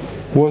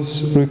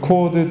was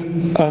recorded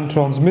and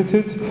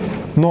transmitted,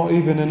 not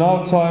even in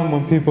our time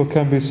when people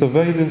can be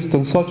surveillanced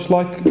and such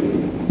like.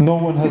 No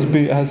one has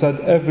had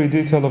every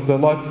detail of their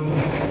life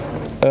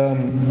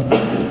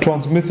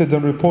transmitted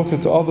and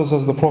reported to others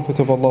as the Prophet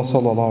of Allah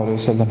sallallahu alaihi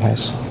wasallam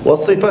has.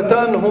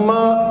 والصفتان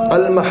هما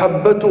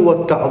المحبة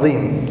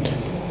والتعظيم.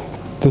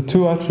 The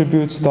two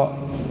attributes that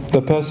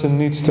the person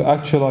needs to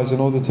actualize in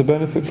order to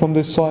benefit from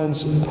this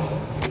science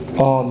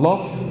are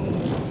love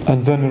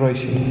and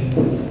veneration.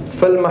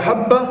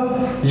 فالمحبة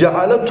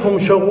جعلتهم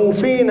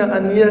شغوفين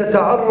أن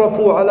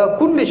يتعرفوا على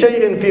كل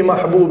شيء في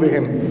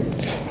محبوبهم.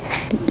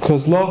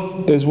 Because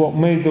love is what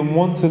made them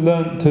want to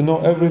learn to know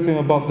everything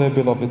about their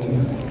beloved.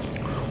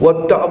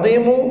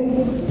 والتعظيم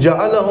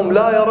جعلهم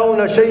لا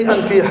يرون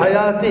شيئا في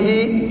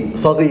حياته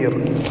صغير.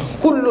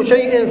 كل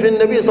شيء في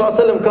النبي صلى الله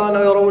عليه وسلم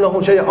كانوا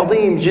يرونه شيء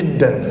عظيم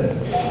جدا.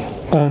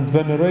 And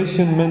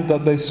veneration meant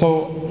that they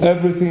saw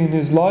everything in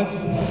his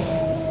life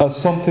as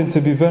something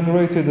to be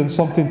venerated and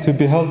something to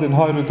be held in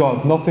high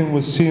regard. Nothing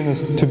was seen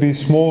as to be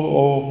small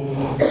or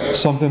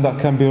something that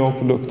can be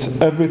overlooked.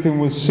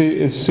 Everything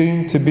is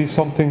seen to be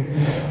something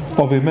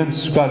of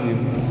immense value.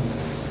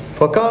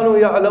 فكانوا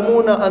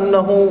يعلمون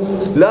أنه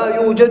لا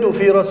يوجد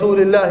في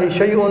رسول الله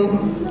شيء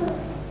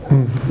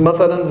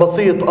مثلا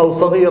بسيط أو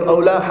صغير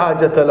أو لا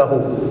حاجة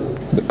له.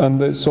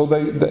 And so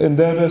they, in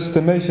their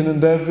estimation, in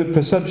their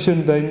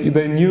perception,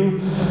 they knew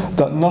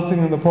that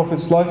nothing in the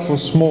Prophet's life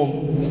was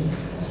small.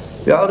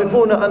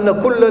 يعرفون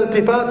أن كل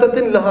التفاتة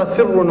لها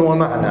سر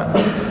ومعنى.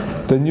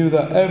 They knew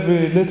that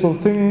every little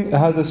thing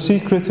had a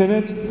secret in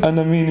it and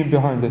a meaning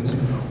behind it.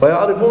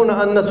 ويعرفون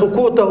أن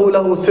سكوته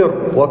له سر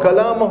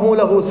وكلامه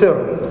له سر.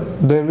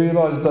 They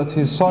realized that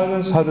his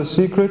silence had a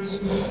secret,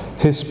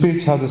 his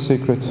speech had a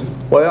secret.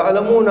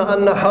 ويعلمون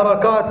أن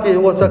حركاته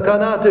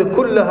وسكناته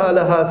كلها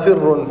لها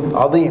سر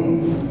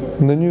عظيم.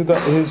 And they knew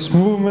that his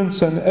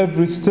movements and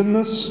every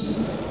stillness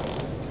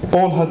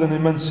all had an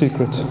immense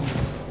secret.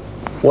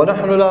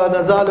 ونحن لا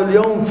نزال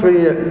اليوم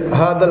في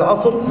هذا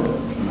العصر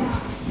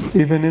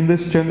Even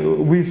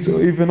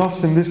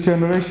us in this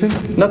generation,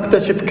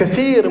 نكتشف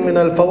كثير من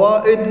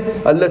الفوائد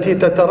التي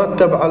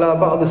تترتب على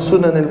بعض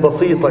السنن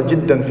البسيطة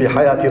جدا في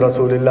حياة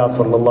رسول الله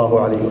صلى الله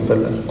عليه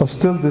وسلم. are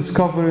still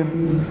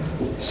discovering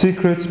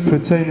secrets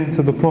pertaining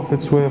to the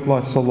Prophet's way of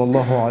life صلى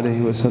الله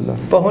عليه وسلم.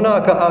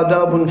 فهناك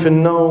آداب في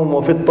النوم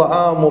وفي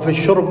الطعام وفي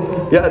الشرب.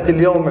 يأتي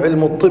اليوم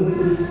علم الطب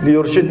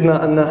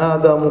ليرشدنا أن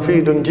هذا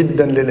مفيد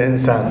جدا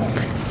للإنسان.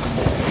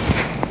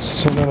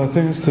 So there are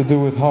things to do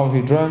with how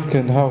he drank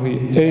and how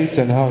he ate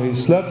and how he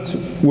slept,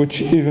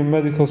 which even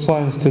medical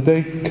science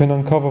today can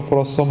uncover for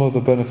us some of the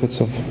benefits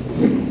of.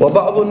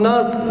 وبعض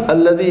الناس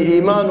الذي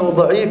إيمانه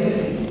ضعيف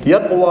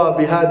يقوى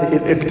بهذه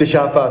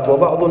الاكتشافات،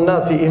 وبعض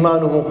الناس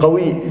إيمانه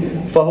قوي،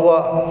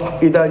 فهو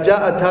إذا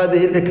جاءت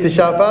هذه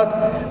الاكتشافات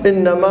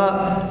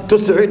إنما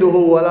تسعده،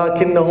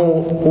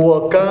 ولكنه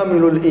هو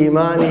كامل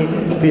الإيمان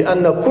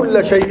بأن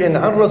كل شيء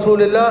عن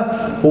رسول الله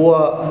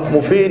هو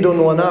مفيد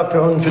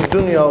ونافع في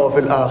الدنيا وفي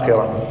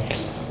الآخرة.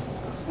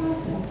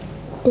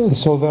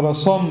 So there are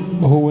some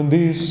who, when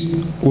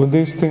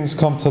these things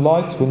come to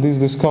light, when these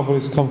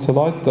discoveries come to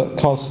light,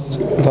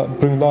 that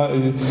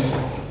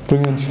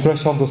bring in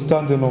fresh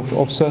understanding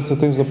of certain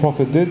things the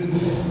Prophet did,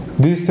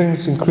 these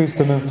things increase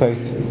them in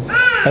faith.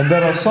 And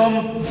there are some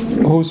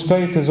whose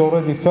faith is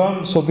already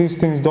firm, so these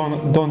things are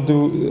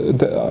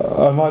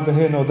neither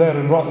here nor there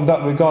in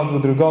that regard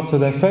with regard to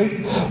their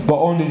faith, but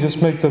only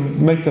just make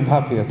them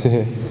happier to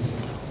hear.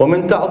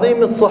 ومن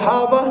تعظيم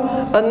الصحابة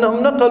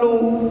أنهم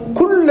نقلوا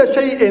كل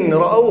شيء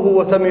رأوه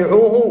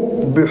وسمعوه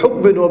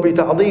بحب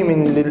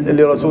وبتعظيم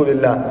لرسول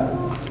الله.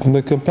 And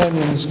the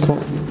companions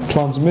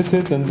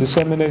transmitted and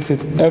disseminated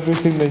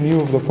everything they knew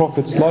of the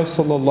Prophet's life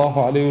sallallahu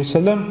alaihi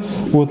wasallam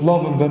with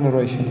love and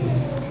veneration.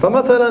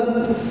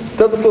 فمثلا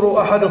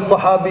تذكر أحد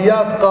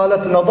الصحابيات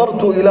قالت: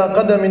 نظرت إلى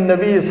قدم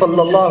النبي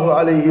صلى الله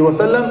عليه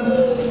وسلم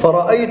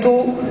فرأيت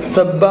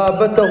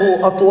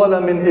سبابته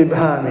أطول من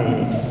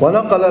إبهامه.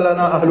 ونقل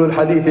لنا أهل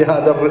الحديث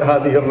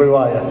هذه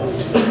الرواية.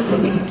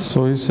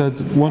 So he said,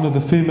 one of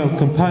the female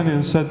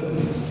companions said,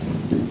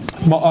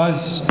 my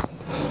eyes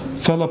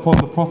fell upon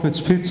the Prophet's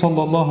feet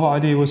sallallahu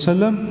alaihi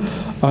wasallam,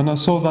 and I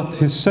saw that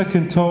his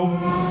second toe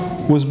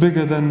was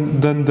bigger than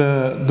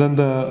the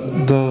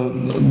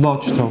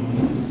large toe,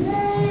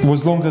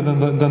 was longer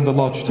than the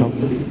large toe.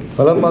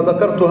 فلما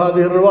ذكرت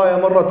هذه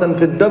الرواية مرة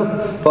في الدرس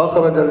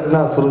فأخرج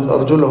الناس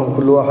أرجلهم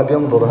كل واحد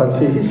ينظر هل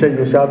فيه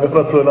شيء يشابه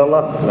رسول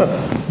الله.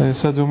 And he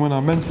said, when I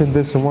mentioned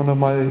this in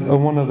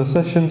one of the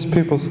sessions,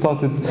 people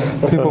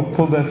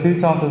pulled their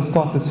feet out and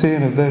started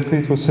seeing if their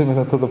feet were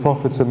similar to the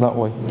Prophet's in that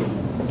way.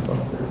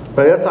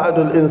 فيسعد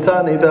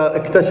الإنسان إذا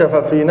اكتشف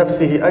في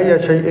نفسه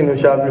أي شيء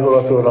يشابه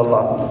رسول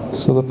الله.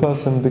 So the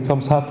person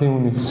becomes happy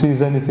when he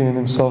sees anything in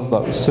himself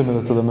that is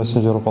similar to the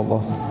Messenger of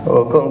Allah.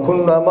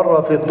 كنا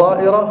مرة في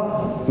الطائرة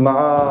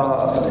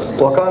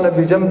وكان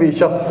بجنبي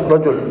شخص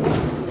رجل،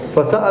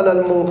 فسأل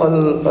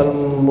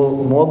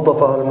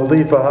الموظفة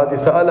المضيفة هذه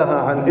سألها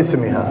عن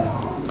اسمها،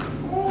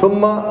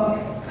 ثم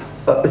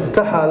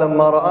استحى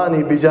لما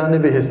رآني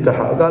بجانبه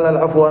استحى، قال: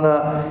 العفو،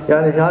 أنا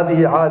يعني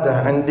هذه عادة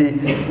عندي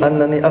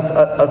أنني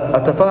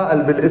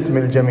أتفاءل بالاسم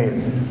الجميل.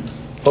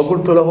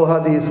 فقلت له: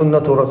 هذه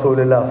سنة رسول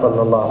الله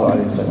صلى الله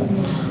عليه وسلم.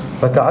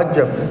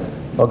 فتعجب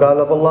وقال: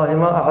 والله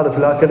ما أعرف،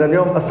 لكن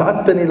اليوم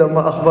أسعدتني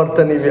لما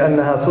أخبرتني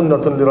بأنها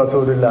سنة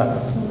لرسول الله.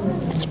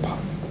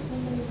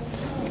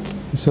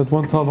 He said,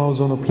 one time I was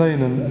on a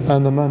plane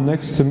and the man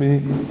next to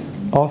me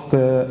asked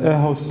the air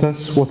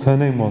hostess what her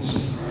name was.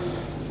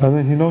 And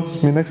then he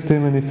noticed me next to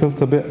him and he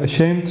felt a bit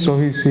ashamed, so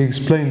he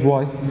explained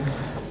why.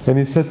 And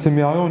he said to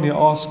me, I only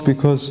ask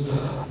because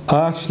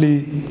I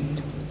actually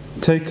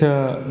take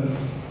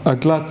a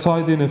glad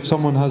tiding if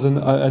someone has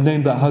a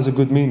name that has a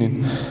good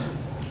meaning.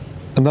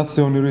 And that's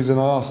the only reason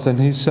I asked. And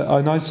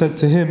I said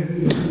to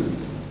him,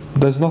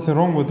 there's nothing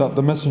wrong with that.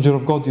 The Messenger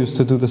of God used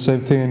to do the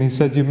same thing. And he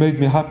said, you made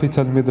me happy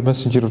telling me the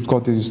Messenger of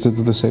God used to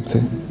do the same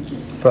thing.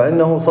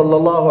 فإنه صلى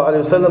الله عليه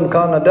وسلم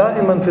كان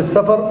دائما في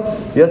السفر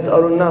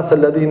يسأل الناس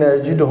الذين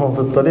يجدهم في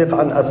الطريق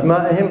عن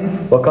أسمائهم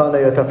وكان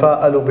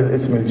يتفاءل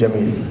بالاسم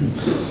الجميل.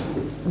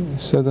 He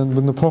said, and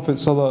when the Prophet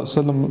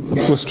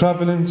ﷺ was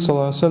traveling,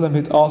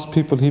 he'd ask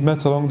people he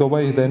met along the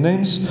way their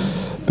names,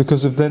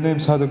 because if their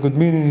names had a good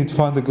meaning, he'd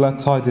find a glad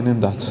tiding in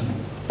that.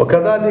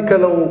 وكذلك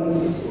لو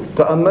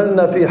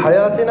تأملنا في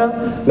حياتنا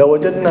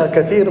لوجدنا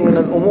كثير من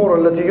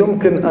الأمور التي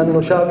يمكن أن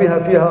نشابه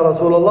فيها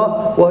رسول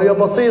الله وهي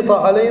بسيطة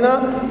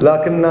علينا،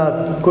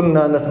 لكننا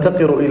كنا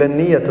نفتقر إلى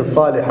النية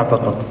الصالحة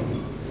فقط.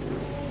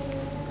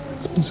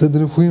 He said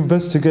that if we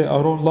investigate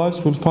our own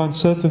lives, we'll find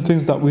certain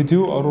things that we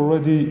do are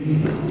already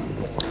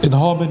in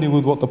harmony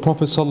with what the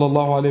Prophet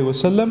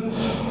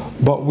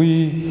ﷺ, but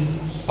we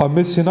are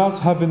missing out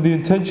having the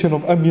intention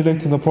of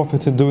emulating the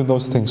Prophet in doing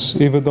those things,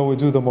 even though we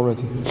do them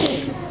already.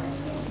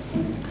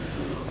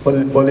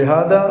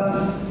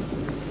 ولهذا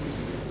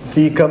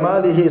في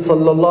كماله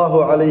صلى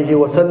الله عليه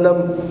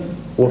وسلم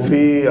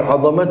وفي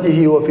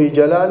عظمته وفي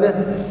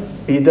جلاله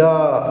إذا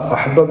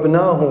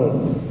أحببناه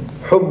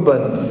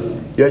حبا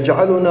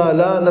يجعلنا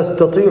لا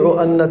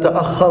نستطيع أن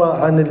نتأخر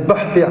عن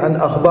البحث عن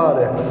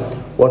أخباره،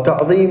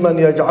 وتعظيما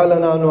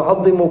يجعلنا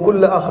نعظم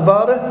كل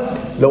أخباره.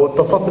 لو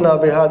اتصفنا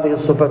بهذه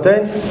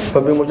الصفتين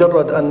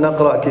فبمجرد أن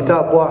نقرأ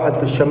كتاب واحد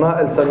في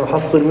الشمائل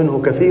سنحصل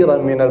منه كثيرا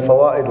من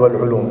الفوائد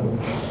والعلوم.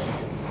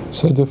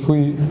 So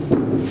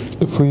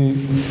if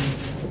we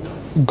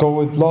go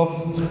with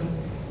love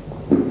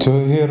to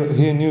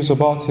hear news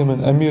about him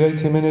and emulate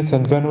him in it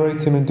and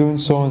venerate him in doing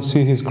so and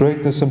see his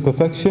greatness and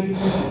perfection,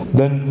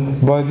 then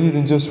by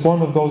reading just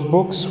one of those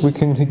books we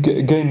can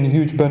gain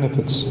huge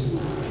benefits.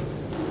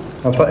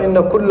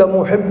 فإن كل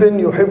محب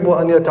يحب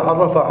أن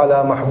يتعرف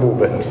على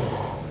محبوبه.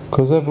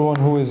 Because everyone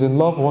who is in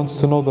love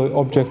wants to know the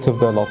object of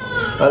their love.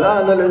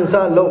 الآن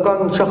الإنسان لو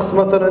كان شخص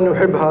مثلا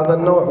يحب هذا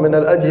النوع من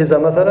الأجهزة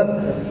مثلا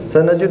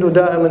سنجد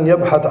دائما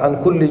يبحث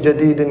عن كل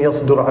جديد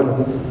يصدر عنه،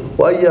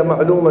 وأي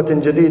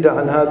معلومة جديدة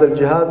عن هذا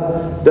الجهاز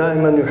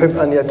دائما يحب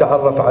أن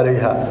يتعرف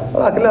عليها،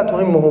 ولكن لا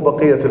تهمه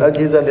بقية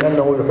الأجهزة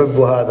لأنه يحب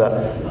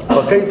هذا.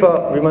 فكيف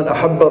بمن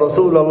أحب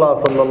رسول الله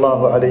صلى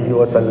الله عليه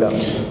وسلم؟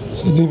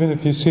 So even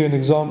if you see an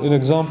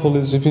example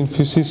is if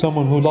you see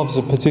someone who loves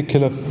a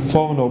particular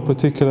phone or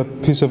particular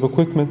piece of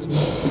equipment,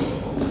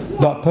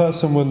 that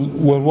person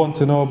will want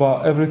to know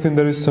about everything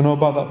there is to know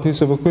about that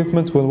piece of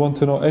equipment, will want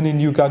to know any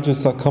new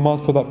gadgets that come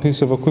out for that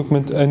piece of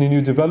equipment, any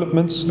new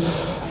developments,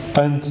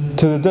 and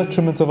to the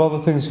detriment of other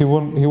things he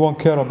won't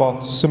care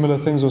about similar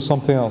things or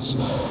something else.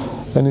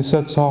 And he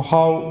said, so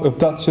how, if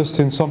that's just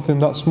in something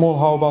that small,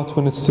 how about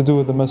when it's to do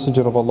with the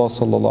Messenger of Allah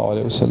sallallahu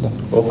alayhi wa sallam?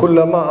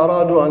 وكلما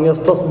أرادوا أن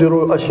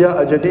يستصدروا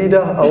أشياء جديدة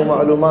أو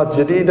معلومات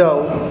جديدة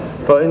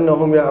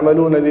فإنهم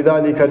يعملون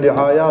لذلك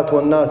دعايات،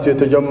 والناس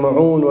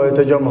يتجمعون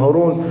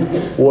ويتجمهرون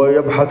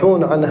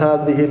ويبحثون عن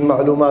هذه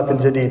المعلومات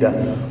الجديدة.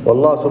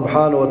 والله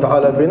سبحانه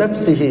وتعالى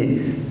بنفسه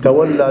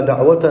تولى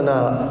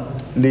دعوتنا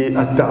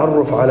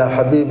للتعرف على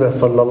حبيبه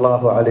صلى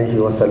الله عليه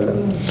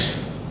وسلم.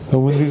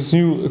 And when these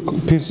new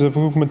pieces of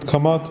equipment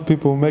come out,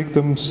 people make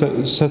them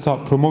set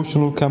up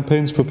promotional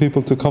campaigns for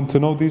people to come to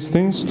know these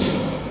things.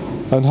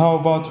 And how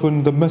about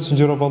when the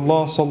Messenger of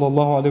Allah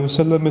sallallahu alaihi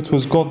wasallam, it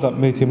was God that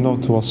made him known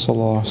to us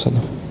sallallahu alaihi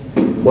wasallam.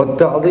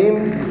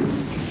 والتعظيم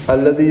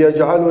الذي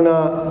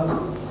يجعلنا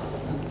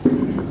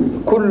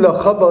كل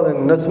خبر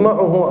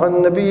نسمعه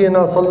عن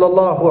نبينا صلى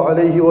الله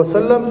عليه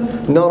وسلم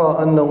نرى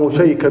أنه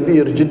شيء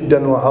كبير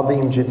جدا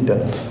وعظيم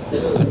جدا.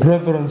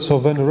 Reverence or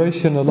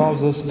veneration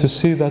allows us to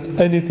see that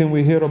anything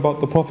we hear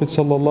about the Prophet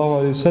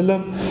sallallahu alaihi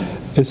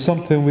wasallam is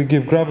something we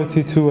give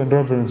gravity to and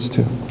reverence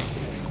to.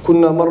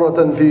 كنا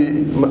مرة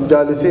في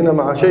جالسين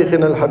مع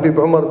شيخنا الحبيب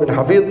عمر بن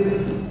حفيظ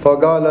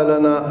فقال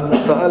لنا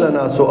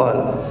سألنا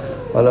سؤال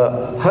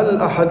قال هل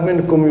أحد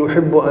منكم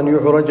يحب أن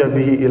يعرج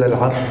به إلى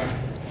العرش؟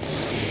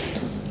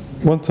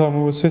 One time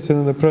we were sitting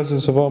in the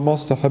presence of our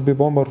master Habib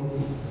Muhammad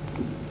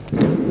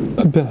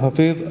bin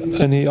Hafid,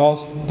 and he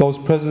asked those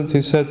present,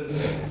 he said,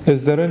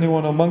 is there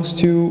anyone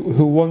amongst you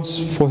who wants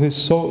for his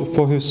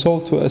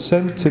soul to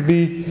ascend to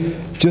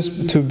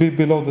be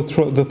below the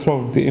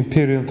throne, the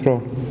imperial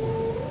throne?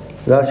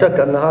 لا شك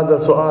أن هذا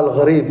سؤال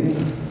غريب.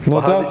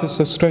 No doubt it's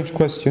a strange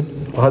question.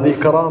 وهذه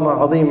كرامة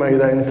عظيمة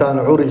إذا إنسان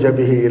عرج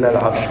به إلى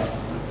العرش.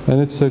 And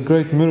it's a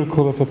great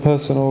miracle if a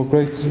person, or a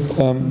great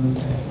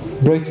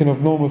breaking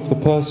of norm if the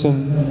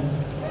person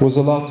was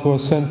allowed to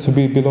ascend to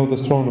be below the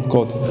throne of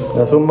God.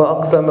 ثم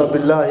أقسم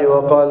بالله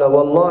وقال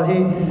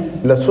والله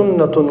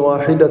لسنة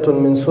واحدة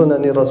من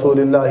سنن رسول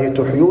الله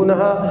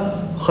تحيونها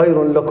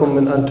خير لكم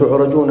من أن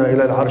تعرجون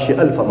إلى العرش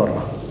ألف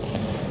مرة.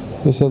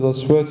 He said, I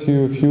swear to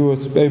you, if you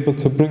were able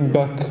to bring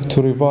back,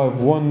 to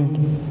revive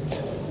one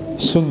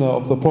sunnah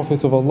of the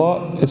Prophet of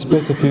Allah, it's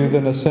better for you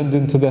than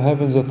ascending to the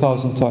heavens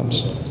 1,000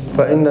 times.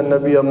 فإن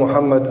النبي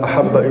محمد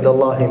أحب إلى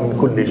الله من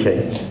كل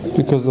شيء.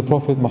 Because the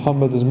Prophet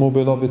Muhammad is more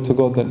beloved to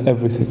God than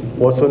everything.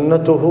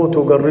 وسنته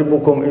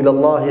تقربكم إلى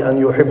الله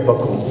أن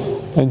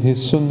يحبكم. And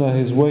his sunnah,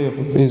 his way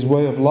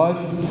of life,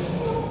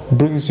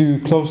 brings you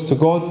close to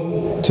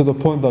God to the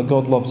point that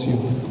God loves you.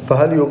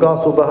 فهل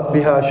يقاس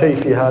بها شيء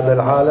في هذا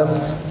العالم؟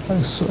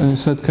 And he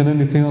said, can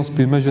anything else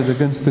be measured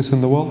against this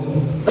in the world?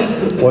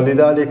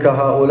 ولذلك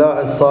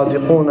هؤلاء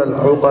الصادقون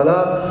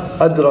العقلاء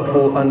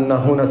أدركوا أن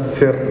هنا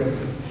السر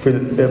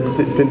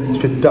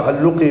في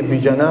التعلق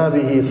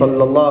بجنابه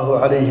صلى الله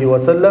عليه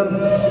وسلم،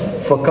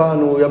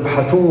 فكانوا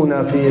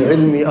يبحثون في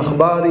علم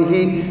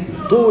أخباره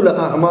طول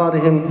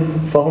أعمارهم،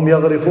 فهم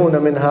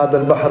يغرفون من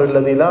هذا البحر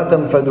الذي لا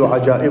تنفد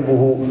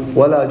عجائبه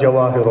ولا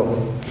جواهره.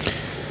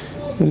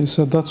 He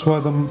said that's why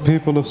the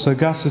people of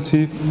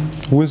sagacity,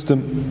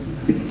 wisdom,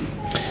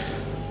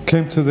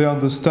 came to the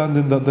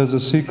understanding that there's a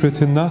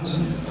secret in that,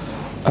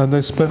 and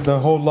they spend their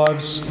whole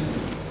lives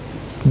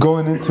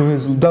delving into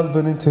his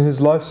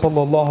life,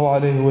 sallallahu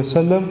alayhi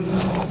wasallam,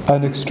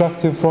 and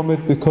extracting from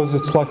it, because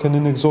it's like an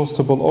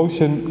inexhaustible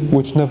ocean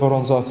which never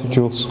runs out of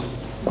jewels.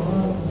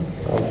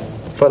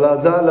 فلا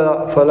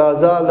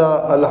زال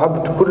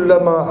العبد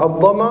كلما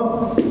عظم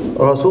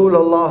رسول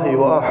الله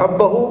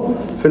وأحبه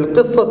في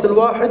القصة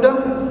الواحدة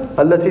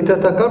التي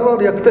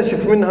تتكرر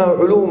يكتشف منها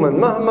علوما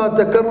مهما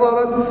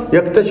تكررت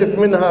يكتشف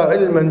منها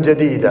علما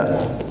جديدا.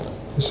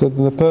 So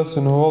the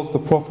person who holds the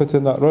Prophet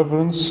in that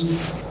reverence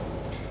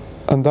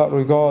and that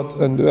regard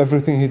and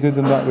everything he did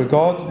in that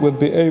regard will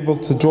be able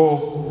to draw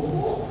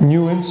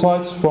new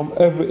insights from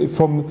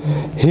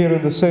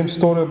hearing the same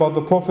story about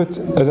the Prophet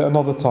at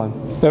another time.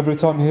 Every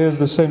time he hears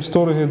the same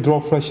story, he'll draw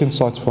fresh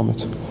insights from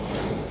it.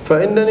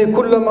 فإنني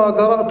كلما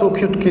قرأت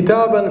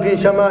كتابا في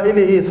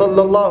شمائله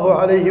صلى الله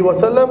عليه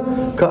وسلم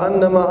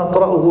كأنما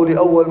أقرأه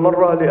لأول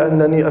مرة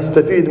لأنني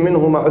أستفيد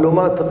منه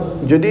معلومات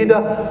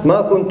جديدة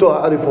ما كنت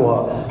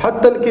أعرفها.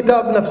 حتى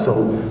الكتاب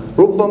نفسه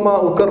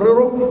ربما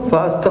أكرره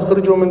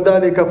فأستخرج من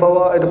ذلك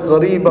فوائد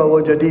غريبة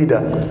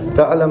وجديدة.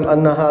 تعلم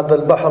أن هذا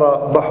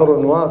البحر بحر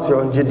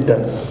واسع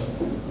جدا.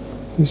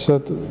 He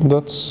said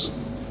that's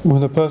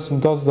when a person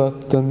does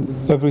that, then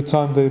every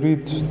time they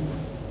read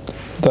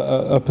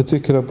a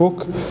particular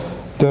book,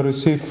 they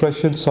receive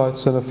fresh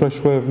insights and a fresh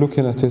way of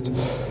looking at it.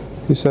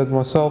 He said,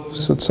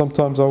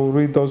 sometimes I will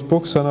read those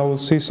books and I will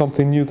see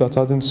something new that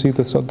I didn't see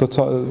this at the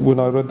time when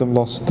I read them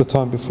the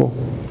time before.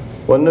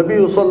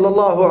 والنبي صلى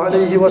الله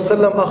عليه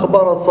وسلم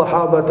أخبر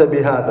الصحابة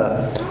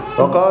بهذا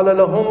وقال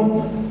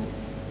لهم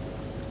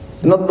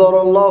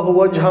نضر الله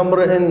وجه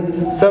امرئ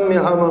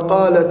سمع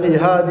مقالتي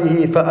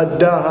هذه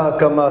فأداها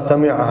كما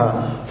سمعها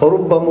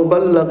فرب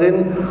مبلغ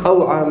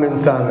أوعى من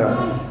سامع.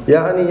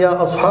 يعني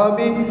يا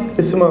أصحابي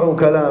اسمعوا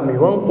كلامي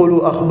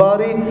وانقلوا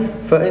أخباري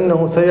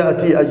فإنه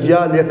سيأتي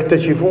أجيال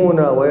يكتشفون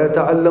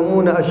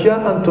ويتعلمون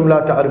أشياء أنتم لا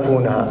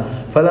تعرفونها.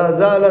 فلا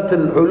زالت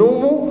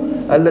العلوم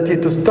التي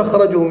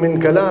تستخرج من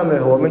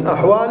كلامه ومن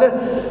أحواله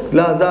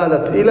لا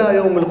زالت إلى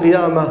يوم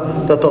القيامة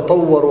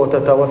تتطور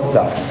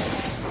وتتوسع.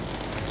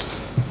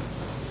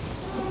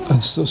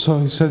 So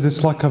he said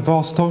it's like a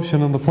vast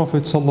ocean, and the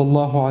Prophet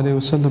sallallahu alaihi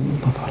wasallam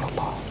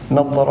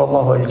نظر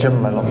الله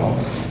جمل الله.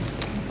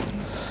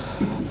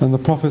 And the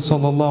Prophet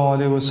sallallahu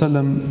alaihi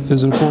wasallam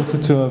is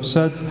reported to have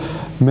said,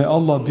 "May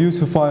Allah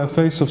beautify a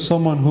face of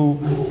someone who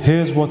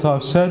hears what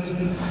I've said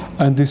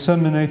and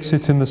disseminates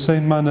it in the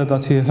same manner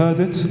that he heard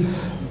it,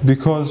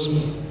 because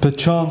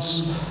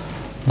perchance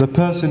the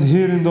person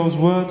hearing those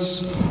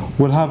words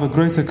will have a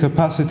greater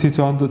capacity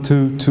to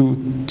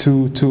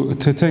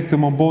take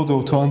them on board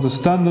or to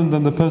understand them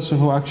than the person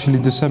who actually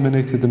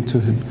disseminated them to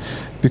him."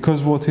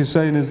 Because what he's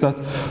saying is that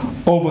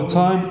over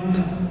time,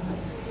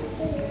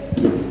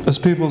 as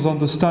people's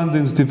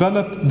understandings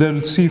develop,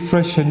 they'll see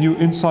fresh and new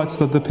insights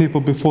that the people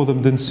before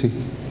them didn't see.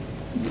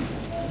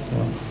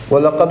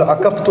 ولقد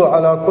عكفت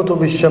على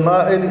كتب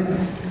الشمائل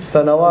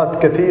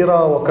سنوات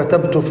كثيرة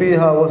وكتبت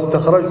فيها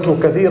واستخرجت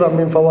كثيرا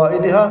من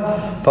فوائدها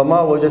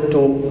فما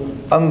وجدت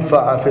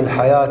أنفع في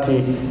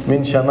الحياة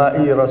من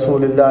شمائل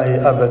رسول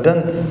الله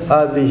أبدا.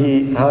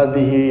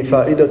 هذه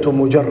فائدة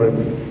مجرب.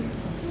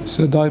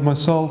 Said I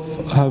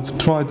myself have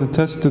tried and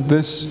tested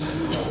this.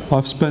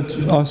 I've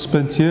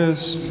spent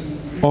years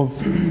of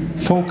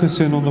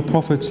focusing on the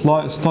Prophet's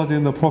life,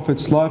 studying the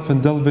Prophet's life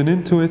and delving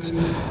into it,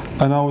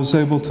 and I was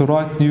able to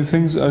write new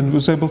things and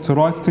was able to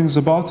write things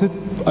about it,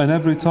 and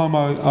every time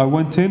I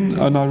went in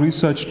and I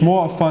researched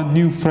more, I found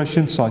new fresh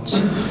insights.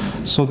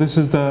 So this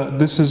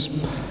is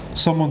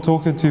someone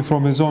talking to you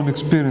from his own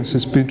experience.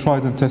 It's been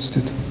tried and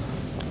tested.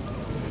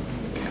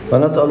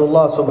 ونسأل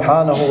الله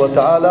سبحانه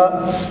وتعالى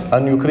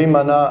أن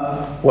يكرمنا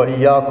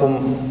وإياكم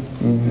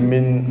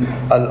من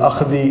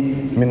الأخذ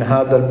من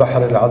هذا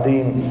البحر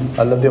العظيم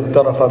الذي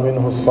اغترف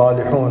منه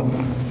الصالحون.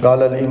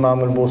 قال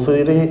الإمام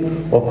البوصيري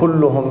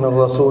وكلهم من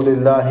رسول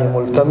الله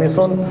ملتمس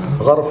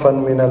غرفا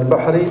من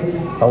البحر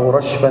أو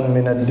رشفا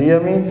من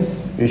الديم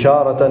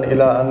إشارة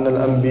إلى أن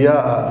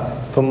الأنبياء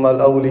ثم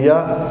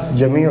الأولياء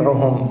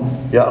جميعهم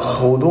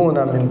يأخذون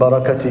من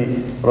بركة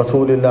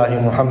رسول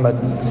الله محمد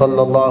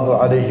صلى الله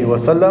عليه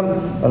وسلم.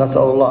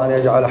 ونسأل الله أن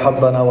يجعل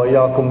حظنا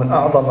وإياكم من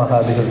أعظم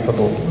هذه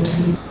الحظوظ.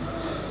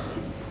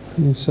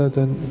 He said,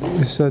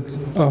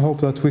 I hope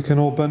that we can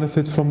all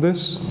benefit from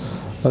this.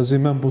 As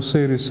Imam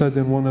Busayri said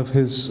in one of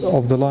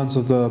the lines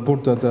of the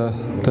Burda,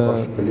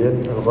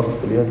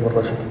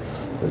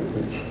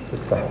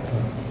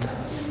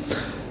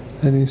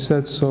 and he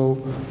said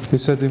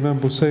Imam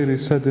Busayri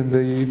said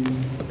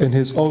in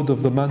his ode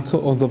of the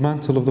mantle, on the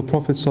mantle of the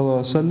Prophet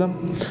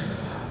ﷺ,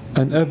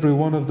 and every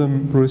one of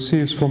them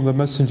receives from the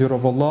Messenger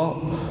of Allah,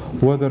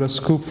 whether a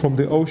scoop from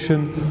the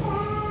ocean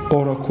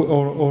or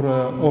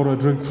a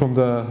drink from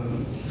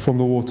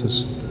the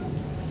waters.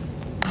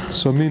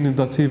 So meaning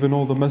that even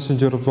all the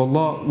Messenger of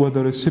Allah were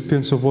the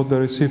recipients of what they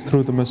received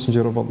through the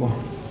Messenger of Allah.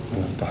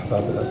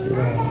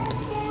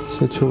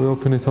 So shall we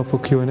open it up for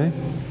Q&A?